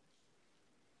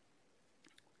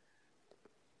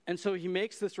 And so he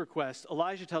makes this request.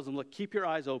 Elijah tells him, look, keep your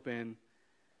eyes open.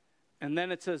 And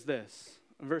then it says this,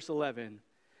 in verse 11,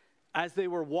 as they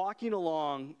were walking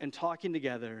along and talking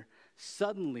together,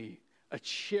 suddenly a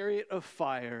chariot of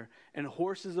fire and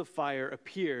horses of fire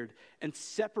appeared and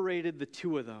separated the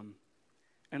two of them.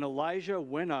 And Elijah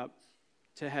went up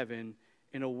to heaven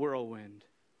in a whirlwind.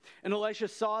 And Elisha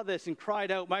saw this and cried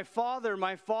out, my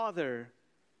father,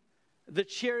 the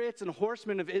chariots and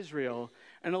horsemen of Israel.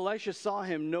 And Elisha saw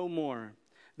him no more.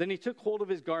 Then he took hold of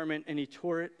his garment and he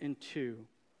tore it in two.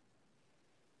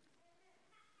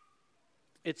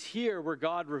 It's here where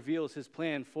God reveals his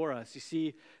plan for us. You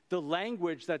see, the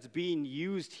language that's being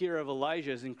used here of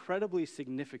Elijah is incredibly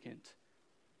significant.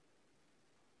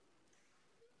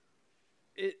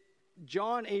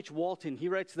 John H. Walton, he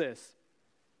writes this: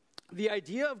 the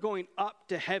idea of going up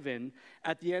to heaven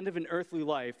at the end of an earthly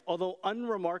life, although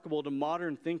unremarkable to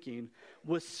modern thinking,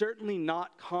 was certainly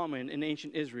not common in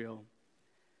ancient Israel.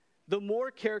 The more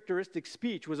characteristic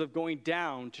speech was of going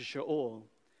down to Sheol,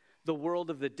 the world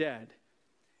of the dead.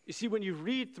 You see, when you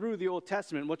read through the Old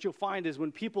Testament, what you'll find is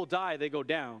when people die, they go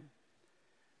down.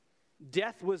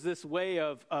 Death was this way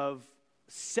of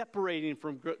separating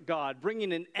from God,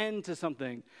 bringing an end to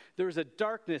something. There was a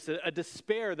darkness, a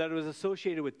despair that was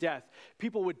associated with death.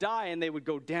 People would die and they would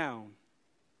go down.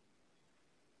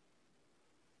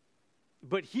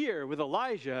 But here with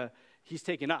Elijah, he's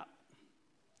taken up.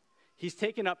 He's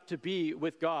taken up to be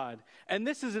with God. And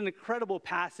this is an incredible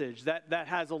passage that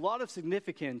has a lot of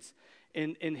significance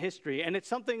in history. And it's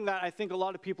something that I think a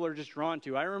lot of people are just drawn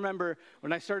to. I remember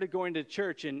when I started going to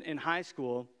church in high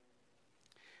school,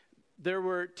 there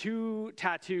were two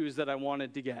tattoos that I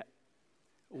wanted to get.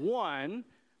 One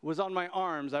was on my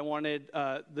arms. I wanted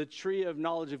the tree of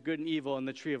knowledge of good and evil and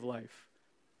the tree of life.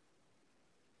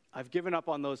 I've given up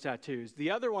on those tattoos.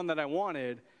 The other one that I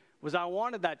wanted was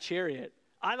that chariot.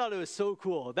 I thought it was so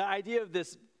cool. The idea of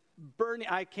this burning,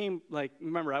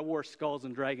 remember, I wore skulls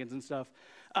and dragons and stuff.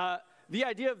 The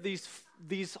idea of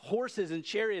these horses and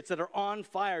chariots that are on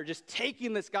fire, just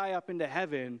taking this guy up into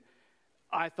heaven,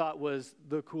 I thought was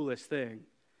the coolest thing.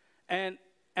 And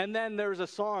then there was a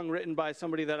song written by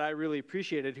somebody that I really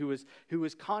appreciated who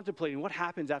was contemplating what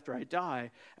happens after I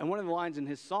die. And one of the lines in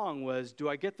his song was, do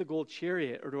I get the gold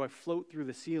chariot or do I float through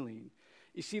the ceiling?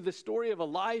 You see, the story of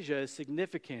Elijah is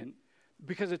significant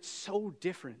because it's so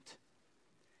different.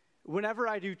 Whenever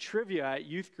I do trivia at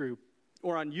youth group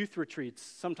or on youth retreats,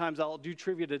 sometimes I'll do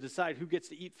trivia to decide who gets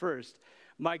to eat first.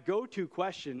 My go-to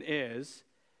question is,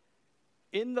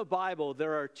 in the Bible,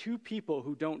 there are two people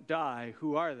who don't die.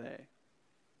 Who are they?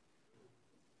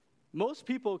 Most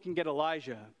people can get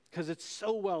Elijah because it's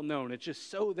so well known. It's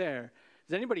just so there.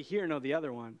 Does anybody here know the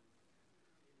other one?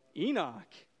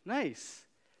 Enoch. Nice.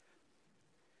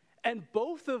 And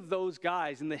both of those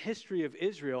guys in the history of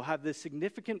Israel have this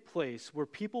significant place where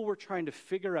people were trying to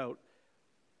figure out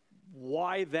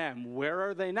why them? Where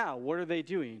are they now? What are they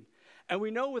doing? And we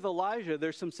know with Elijah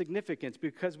there's some significance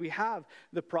because we have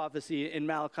the prophecy in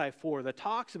Malachi 4 that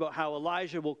talks about how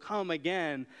Elijah will come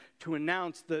again to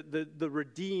announce the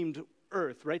redeemed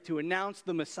earth, right? To announce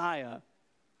the Messiah,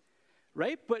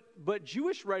 right? But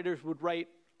Jewish writers would write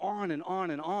on and on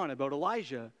and on about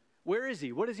Elijah. Where is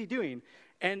he? What is he doing?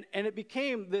 And it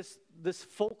became this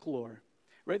folklore,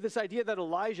 right? This idea that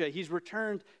Elijah, he's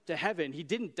returned to heaven. He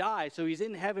didn't die, so he's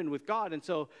in heaven with God. And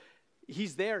so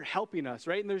he's there helping us,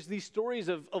 right? And there's these stories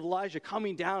of Elijah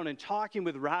coming down and talking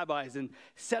with rabbis and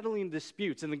settling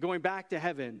disputes and then going back to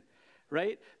heaven,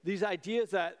 right? These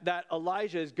ideas that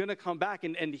Elijah is going to come back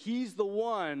and he's the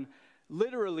one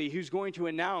literally who's going to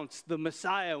announce the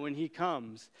Messiah when he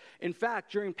comes. In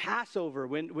fact, during Passover,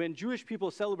 when Jewish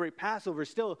people celebrate Passover,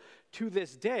 still to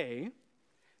this day,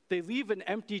 they leave an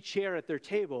empty chair at their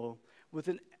table with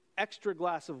an extra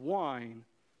glass of wine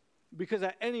because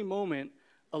at any moment,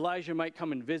 Elijah might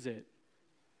come and visit.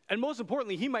 And most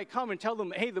importantly, he might come and tell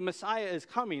them, hey, the Messiah is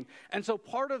coming. And so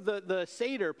part of the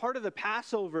Seder, part of the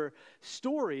Passover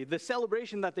story, the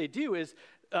celebration that they do is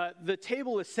the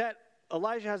table is set.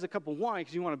 Elijah has a cup of wine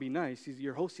because you want to be nice.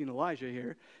 You're hosting Elijah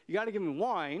here. You got to give him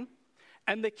wine.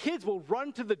 And the kids will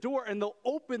run to the door and they'll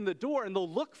open the door and they'll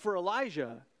look for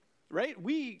Elijah, right?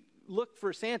 We look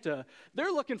for Santa.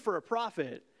 They're looking for a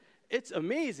prophet. It's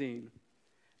amazing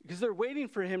because they're waiting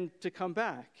for him to come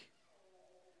back.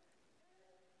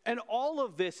 And all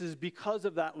of this is because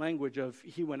of that language of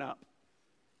he went up.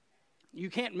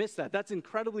 You can't miss that. That's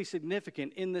incredibly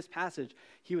significant in this passage.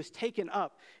 He was taken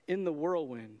up in the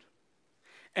whirlwind.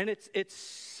 And it's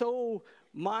so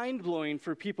mind-blowing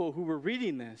for people who were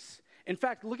reading this. In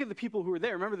fact, look at the people who were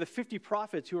there. Remember the 50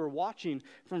 prophets who are watching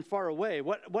from far away.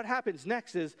 What happens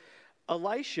next is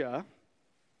Elisha,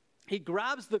 he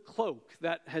grabs the cloak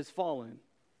that has fallen,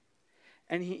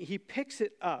 and he picks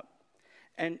it up.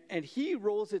 And he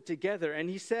rolls it together, and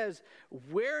he says,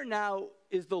 where now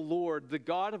is the Lord, the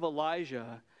God of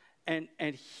Elijah?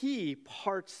 And he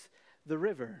parts the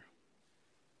river.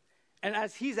 And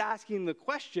as he's asking the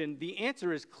question, the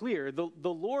answer is clear. The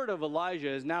Lord of Elijah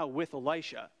is now with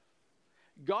Elisha.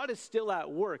 God is still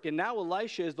at work, and now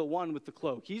Elisha is the one with the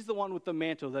cloak. He's the one with the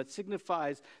mantle that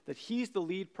signifies that he's the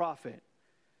lead prophet.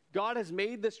 God has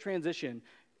made this transition.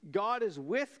 God is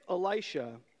with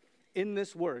Elisha in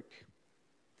this work.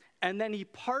 And then he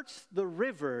parts the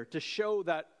river to show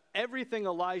that everything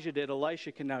Elijah did,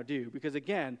 Elisha can now do. Because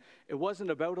again, it wasn't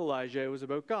about Elijah, it was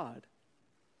about God.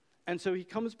 And so he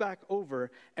comes back over,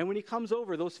 and when he comes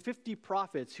over, those 50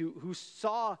 prophets who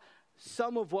saw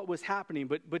some of what was happening,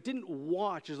 but didn't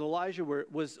watch as Elijah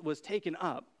was taken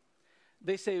up,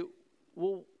 they say,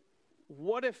 well,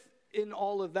 what if in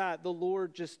all of that the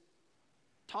Lord just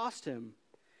tossed him?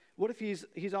 What if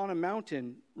he's on a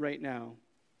mountain right now?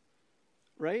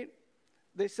 Right?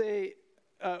 They say,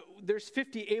 there's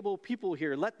 50 able people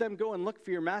here. Let them go and look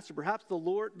for your master. Perhaps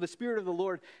the Spirit of the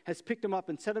Lord has picked him up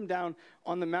and set him down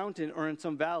on the mountain or in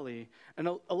some valley. And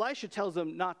Elisha tells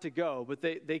them not to go, but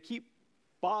they keep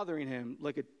bothering him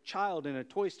like a child in a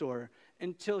toy store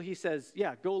until he says,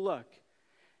 yeah, go look.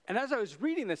 And as I was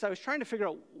reading this, I was trying to figure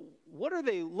out, what are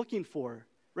they looking for?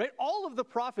 Right? All of the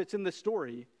prophets in this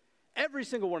story, every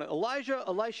single one, Elijah,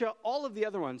 Elisha, all of the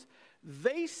other ones,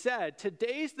 they said,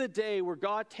 today's the day where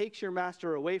God takes your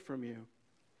master away from you.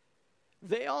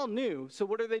 They all knew, so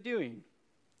what are they doing?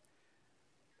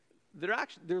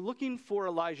 They're looking for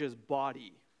Elijah's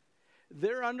body.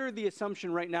 They're under the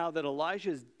assumption right now that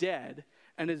Elijah is dead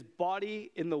and his body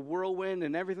in the whirlwind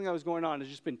and everything that was going on has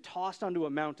just been tossed onto a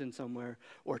mountain somewhere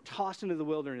or tossed into the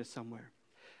wilderness somewhere.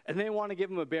 And they want to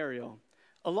give him a burial.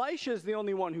 Elisha is the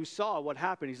only one who saw what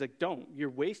happened. He's like, don't. You're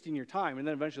wasting your time. And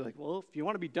then eventually like, well, if you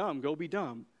want to be dumb, go be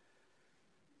dumb.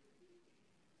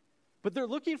 But they're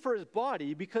looking for his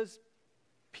body because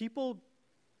people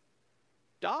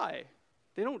die.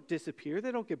 They don't disappear.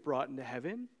 They don't get brought into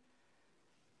heaven.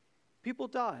 People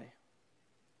die.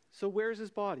 So where's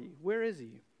his body? Where is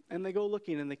he? And they go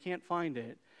looking and they can't find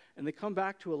it. And they come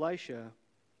back to Elisha.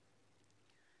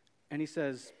 And he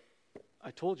says,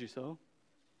 I told you so,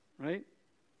 right?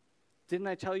 Didn't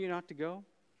I tell you not to go?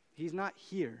 He's not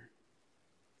here.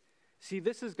 See,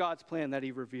 this is God's plan that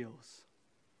he reveals.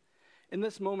 In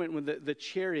this moment when the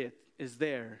chariot is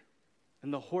there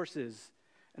and the horses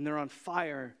and they're on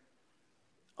fire,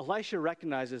 Elisha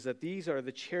recognizes that these are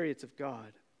the chariots of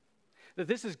God. That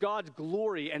this is God's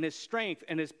glory and his strength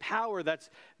and his power that's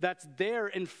there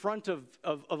in front of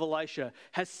Elisha,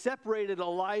 has separated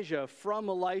Elijah from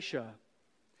Elisha.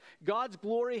 God's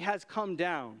glory has come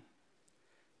down.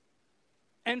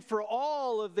 And for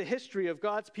all of the history of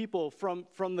God's people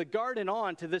from the garden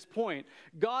on to this point,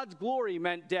 God's glory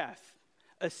meant death.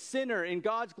 A sinner in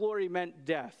God's glory meant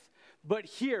death. But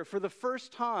here, for the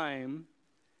first time,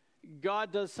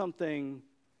 God does something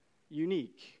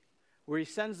unique, where he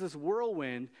sends this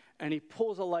whirlwind and he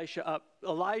pulls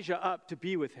Elijah up to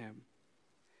be with him.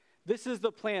 This is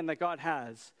the plan that God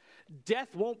has.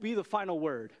 Death won't be the final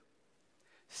word.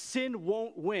 Sin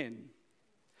won't win.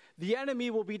 The enemy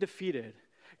will be defeated.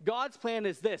 God's plan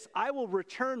is this: I will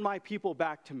return my people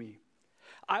back to me.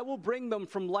 I will bring them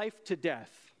from life to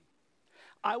death.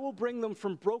 I will bring them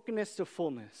from brokenness to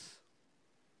fullness.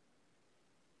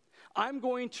 I'm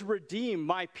going to redeem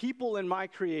my people and my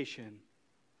creation.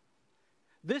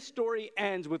 This story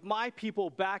ends with my people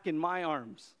back in my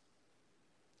arms,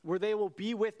 where they will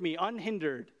be with me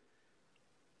unhindered.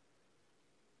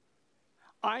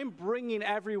 I'm bringing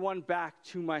everyone back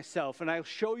to myself, and I'll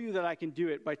show you that I can do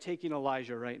it by taking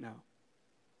Elijah right now.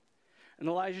 And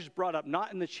Elijah's brought up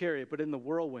not in the chariot, but in the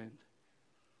whirlwind.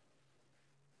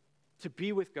 to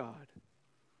be with God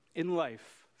in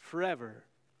life forever.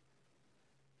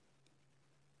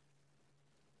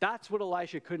 That's what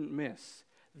Elisha couldn't miss.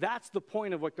 That's the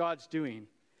point of what God's doing.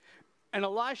 And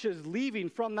Elisha is leaving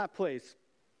from that place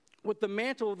with the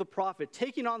mantle of the prophet,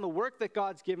 taking on the work that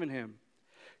God's given him,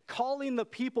 calling the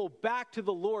people back to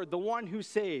the Lord, the one who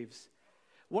saves.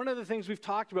 One of the things we've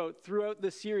talked about throughout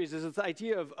this series is this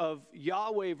idea of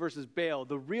Yahweh versus Baal,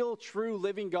 the real, true,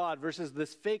 living God versus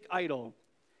this fake idol.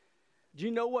 Do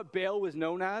you know what Baal was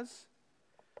known as?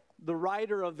 The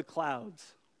rider of the clouds,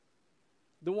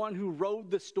 the one who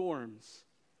rode the storms.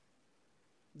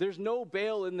 There's no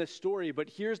Baal in this story, but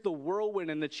here's the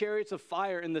whirlwind and the chariots of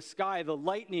fire in the sky, the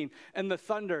lightning and the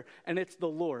thunder, and it's the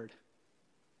Lord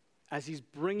as he's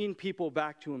bringing people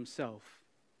back to himself.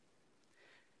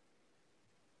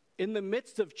 In the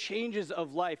midst of changes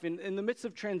of life, in the midst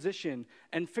of transition,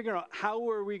 and figuring out how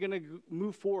are we going to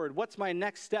move forward, what's my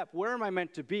next step, where am I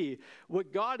meant to be,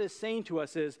 what God is saying to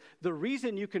us is, the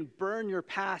reason you can burn your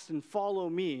past and follow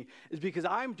me is because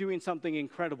I'm doing something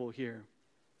incredible here.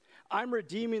 I'm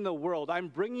redeeming the world. I'm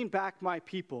bringing back my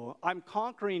people. I'm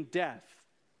conquering death.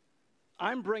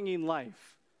 I'm bringing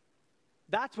life.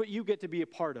 That's what you get to be a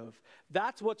part of.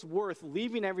 That's what's worth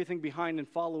leaving everything behind and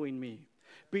following me.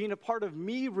 Being a part of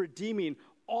me redeeming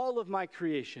all of my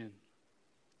creation.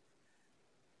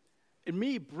 And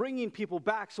me bringing people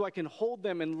back so I can hold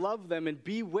them and love them and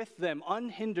be with them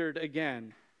unhindered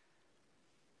again.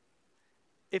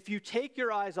 If you take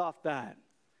your eyes off that,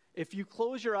 if you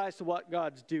close your eyes to what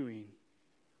God's doing,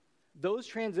 those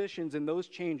transitions and those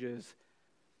changes,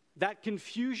 that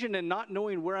confusion and not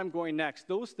knowing where I'm going next,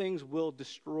 those things will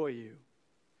destroy you.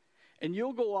 And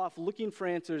you'll go off looking for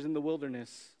answers in the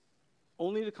wilderness,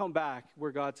 only to come back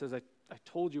where God says, I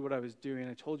told you what I was doing.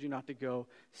 I told you not to go.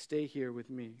 Stay here with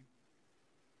me.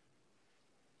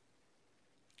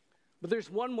 But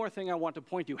there's one more thing I want to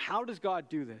point to. How does God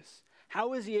do this?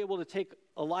 How is he able to take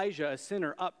Elijah, a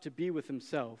sinner, up to be with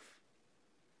himself?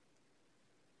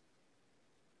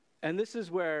 And this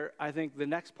is where I think the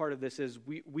next part of this is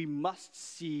we must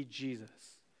see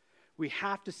Jesus. We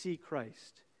have to see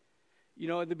Christ. You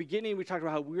know, at the beginning we talked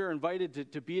about how we are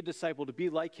invited to be a disciple, to be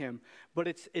like him. But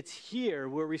it's here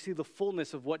where we see the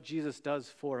fullness of what Jesus does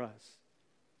for us.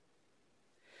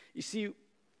 You see,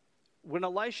 when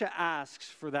Elisha asks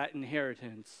for that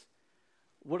inheritance,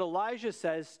 what Elijah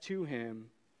says to him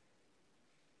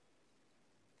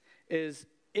is,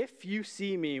 if you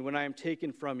see me when I am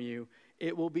taken from you,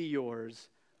 it will be yours.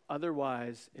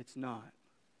 Otherwise, it's not.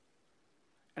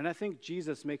 And I think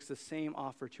Jesus makes the same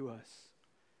offer to us.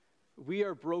 We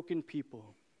are broken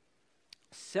people,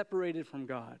 separated from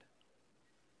God,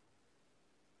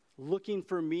 looking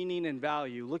for meaning and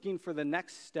value, looking for the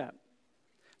next step,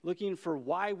 looking for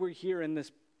why we're here in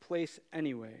this place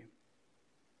anyway.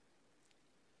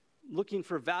 Looking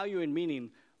for value and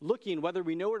meaning, looking, whether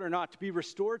we know it or not, to be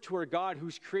restored to our God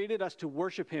who's created us to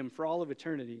worship him for all of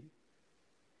eternity.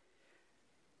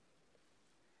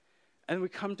 And we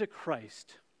come to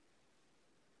Christ.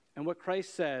 And what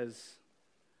Christ says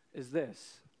is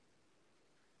this: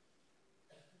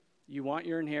 you want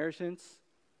your inheritance?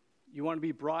 You want to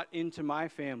be brought into my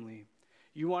family?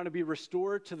 You want to be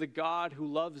restored to the God who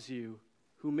loves you,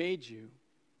 who made you?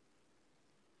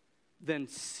 Then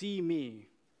see me.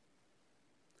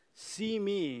 See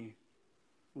me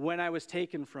when I was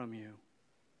taken from you.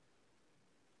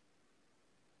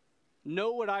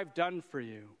 Know what I've done for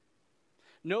you.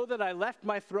 Know that I left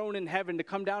my throne in heaven to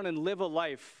come down and live a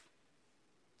life.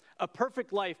 A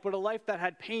perfect life, but a life that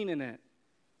had pain in it.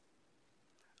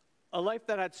 A life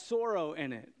that had sorrow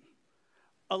in it.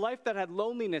 A life that had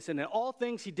loneliness in it. All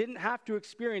things he didn't have to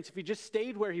experience if he just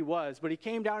stayed where he was, but he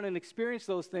came down and experienced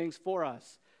those things for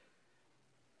us.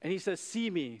 And he says,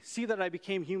 see me. See that I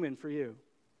became human for you.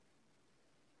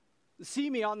 See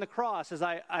me on the cross as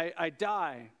I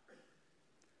die.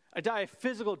 I die a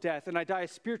physical death and I die a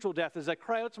spiritual death as I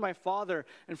cry out to my Father,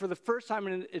 and for the first time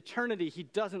in eternity, he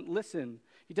doesn't listen.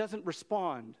 He doesn't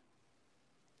respond.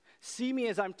 See me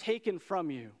as I'm taken from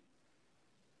you.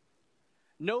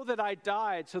 Know that I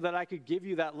died so that I could give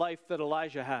you that life that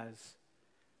Elijah has.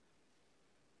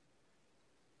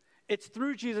 It's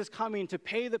through Jesus coming to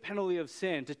pay the penalty of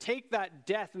sin, to take that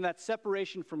death and that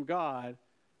separation from God,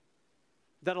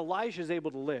 that Elijah is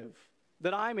able to live,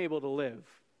 that I'm able to live.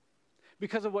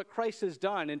 Because of what Christ has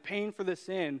done in paying for the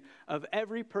sin of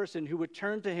every person who would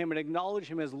turn to him and acknowledge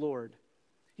him as Lord.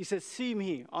 He says, see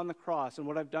me on the cross and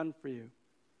what I've done for you.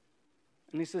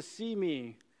 And he says, see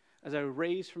me as I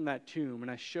raise from that tomb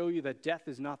and I show you that death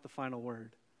is not the final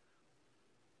word.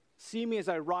 See me as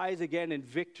I rise again in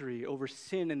victory over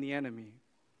sin and the enemy.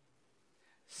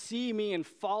 see me and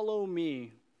follow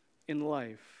me in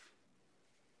life.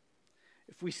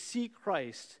 If we see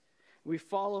Christ, we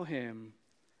follow him,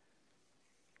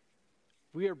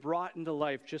 we are brought into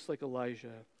life just like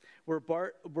Elijah. We're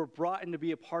brought in to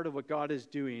be a part of what God is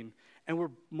doing, and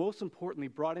we're most importantly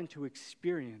brought in to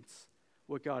experience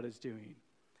what God is doing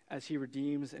as he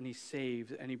redeems and he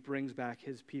saves and he brings back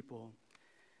his people.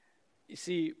 You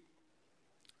see,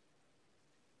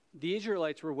 the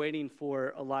Israelites were waiting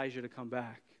for Elijah to come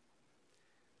back.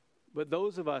 But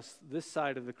those of us this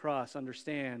side of the cross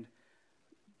understand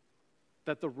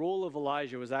that the role of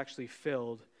Elijah was actually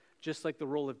filled, just like the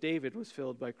role of David was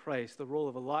filled by Christ. The role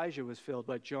of Elijah was filled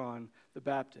by John the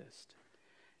Baptist.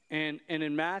 And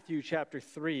in Matthew chapter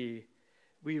 3,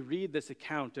 we read this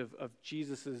account of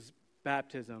Jesus'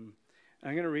 baptism.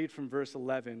 I'm going to read from verse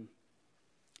 11.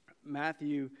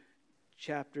 Matthew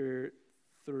chapter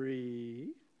 3.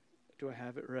 Do I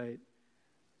have it right?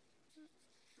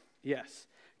 Yes.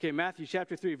 Okay, Matthew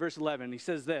chapter 3, verse 11. He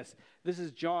says this. This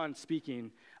is John speaking.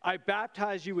 I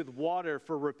baptize you with water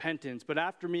for repentance, but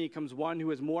after me comes one who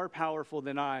is more powerful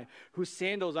than I, whose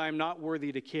sandals I am not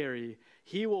worthy to carry.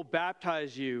 He will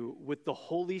baptize you with the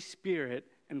Holy Spirit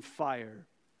and fire.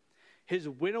 His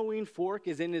winnowing fork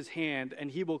is in his hand,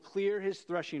 and he will clear his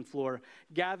threshing floor,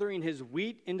 gathering his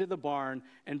wheat into the barn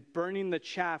and burning the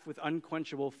chaff with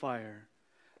unquenchable fire.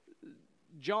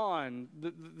 John,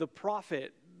 the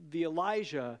prophet, the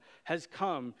Elijah, has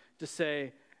come to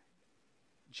say,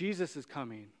 Jesus is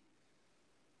coming.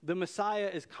 The Messiah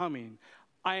is coming.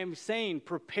 I am saying,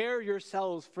 prepare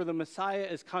yourselves for the Messiah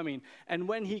is coming. And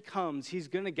when he comes, he's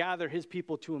going to gather his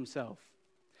people to himself.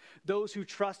 Those who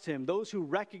trust him, those who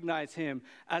recognize him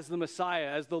as the Messiah,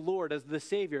 as the Lord, as the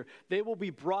Savior, they will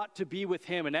be brought to be with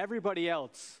him, and everybody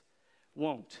else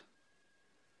won't.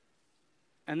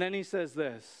 And then he says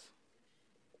this.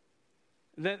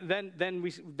 Then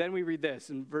we read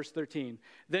this in verse 13.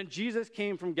 Then Jesus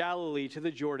came from Galilee to the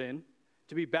Jordan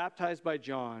to be baptized by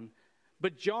John.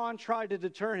 But John tried to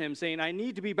deter him, saying, I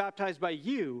need to be baptized by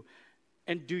you,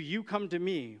 and do you come to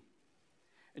me?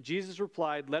 And Jesus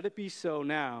replied, let it be so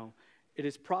now. It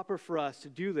is proper for us to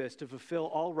do this to fulfill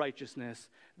all righteousness.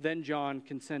 Then John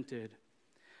consented.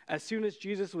 As soon as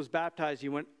Jesus was baptized, he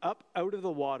went up out of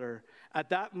the water. At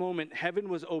that moment, heaven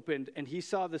was opened, and he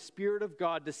saw the Spirit of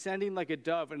God descending like a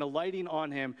dove and alighting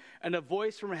on him. And a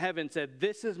voice from heaven said,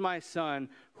 this is my Son,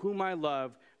 whom I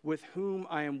love, with whom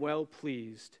I am well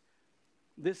pleased.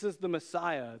 This is the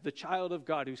Messiah, the child of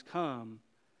God who's come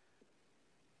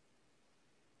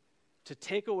to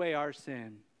take away our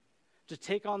sin, to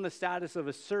take on the status of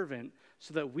a servant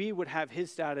so that we would have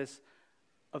his status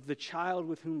of the child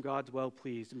with whom God's well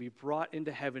pleased and be brought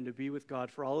into heaven to be with God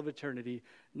for all of eternity,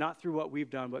 not through what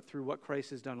we've done, but through what Christ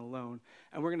has done alone.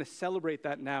 And we're going to celebrate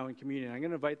that now in communion. I'm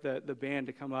going to invite the band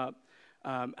to come up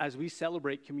as we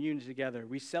celebrate communion together.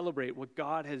 We celebrate what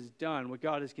God has done, what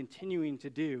God is continuing to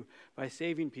do by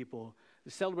saving people.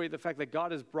 We celebrate the fact that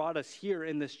God has brought us here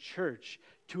in this church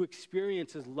to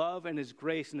experience his love and his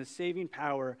grace and his saving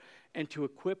power, and to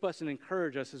equip us and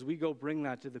encourage us as we go bring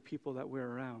that to the people that we're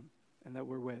around and that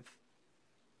we're with.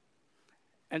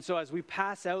 And so as we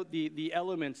pass out the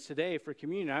elements today for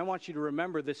communion, I want you to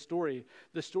remember this story,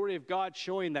 the story of God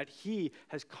showing that he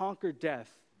has conquered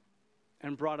death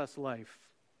and brought us life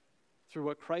through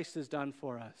what Christ has done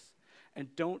for us.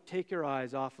 And don't take your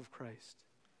eyes off of Christ.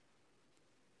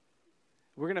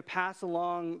 We're going to pass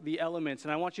along the elements,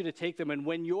 and I want you to take them. And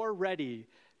when you're ready,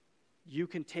 you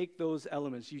can take those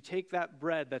elements. You take that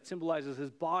bread that symbolizes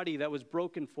his body that was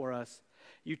broken for us.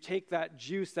 You take that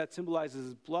juice that symbolizes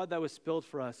his blood that was spilled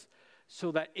for us,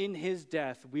 so that in his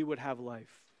death we would have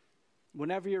life.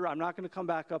 Whenever you're, I'm not going to come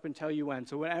back up and tell you when.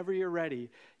 So whenever you're ready,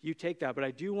 you take that. But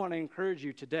I do want to encourage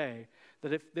you today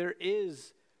that if there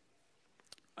is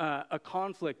a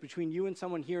conflict between you and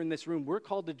someone here in this room, we're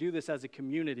called to do this as a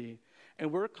community.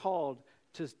 And we're called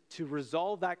to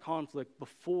resolve that conflict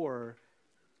before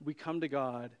we come to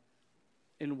God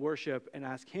in worship and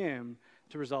ask him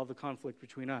to resolve the conflict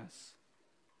between us.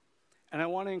 And I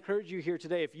want to encourage you here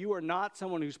today, if you are not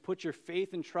someone who's put your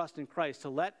faith and trust in Christ, to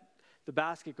let the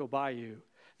basket go by you.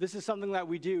 This is something that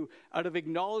we do out of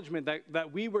acknowledgement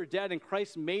that we were dead and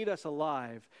Christ made us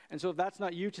alive. And so if that's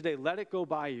not you today, let it go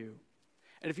by you.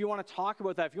 And if you want to talk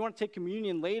about that, if you want to take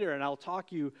communion later and I'll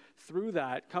talk you through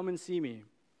that, come and see me.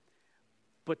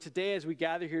 But today, as we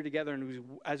gather here together and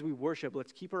as we worship,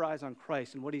 let's keep our eyes on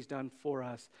Christ and what he's done for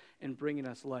us in bringing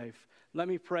us life. Let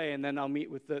me pray, and then I'll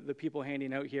meet with the people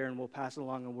handing out here, and we'll pass it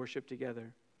along and worship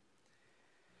together.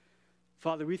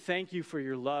 Father, we thank you for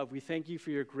your love. We thank you for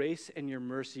your grace and your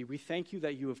mercy. We thank you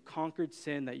that you have conquered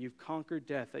sin, that you've conquered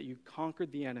death, that you've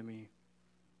conquered the enemy.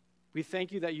 We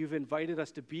thank you that you've invited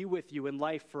us to be with you in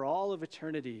life for all of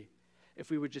eternity if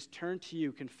we would just turn to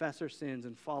you, confess our sins,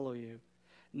 and follow you,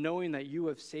 knowing that you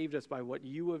have saved us by what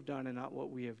you have done and not what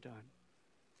we have done.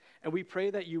 And we pray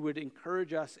that you would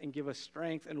encourage us and give us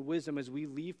strength and wisdom as we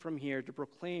leave from here to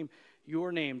proclaim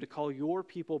your name, to call your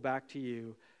people back to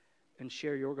you and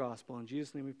share your gospel. In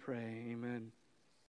Jesus' name we pray, amen.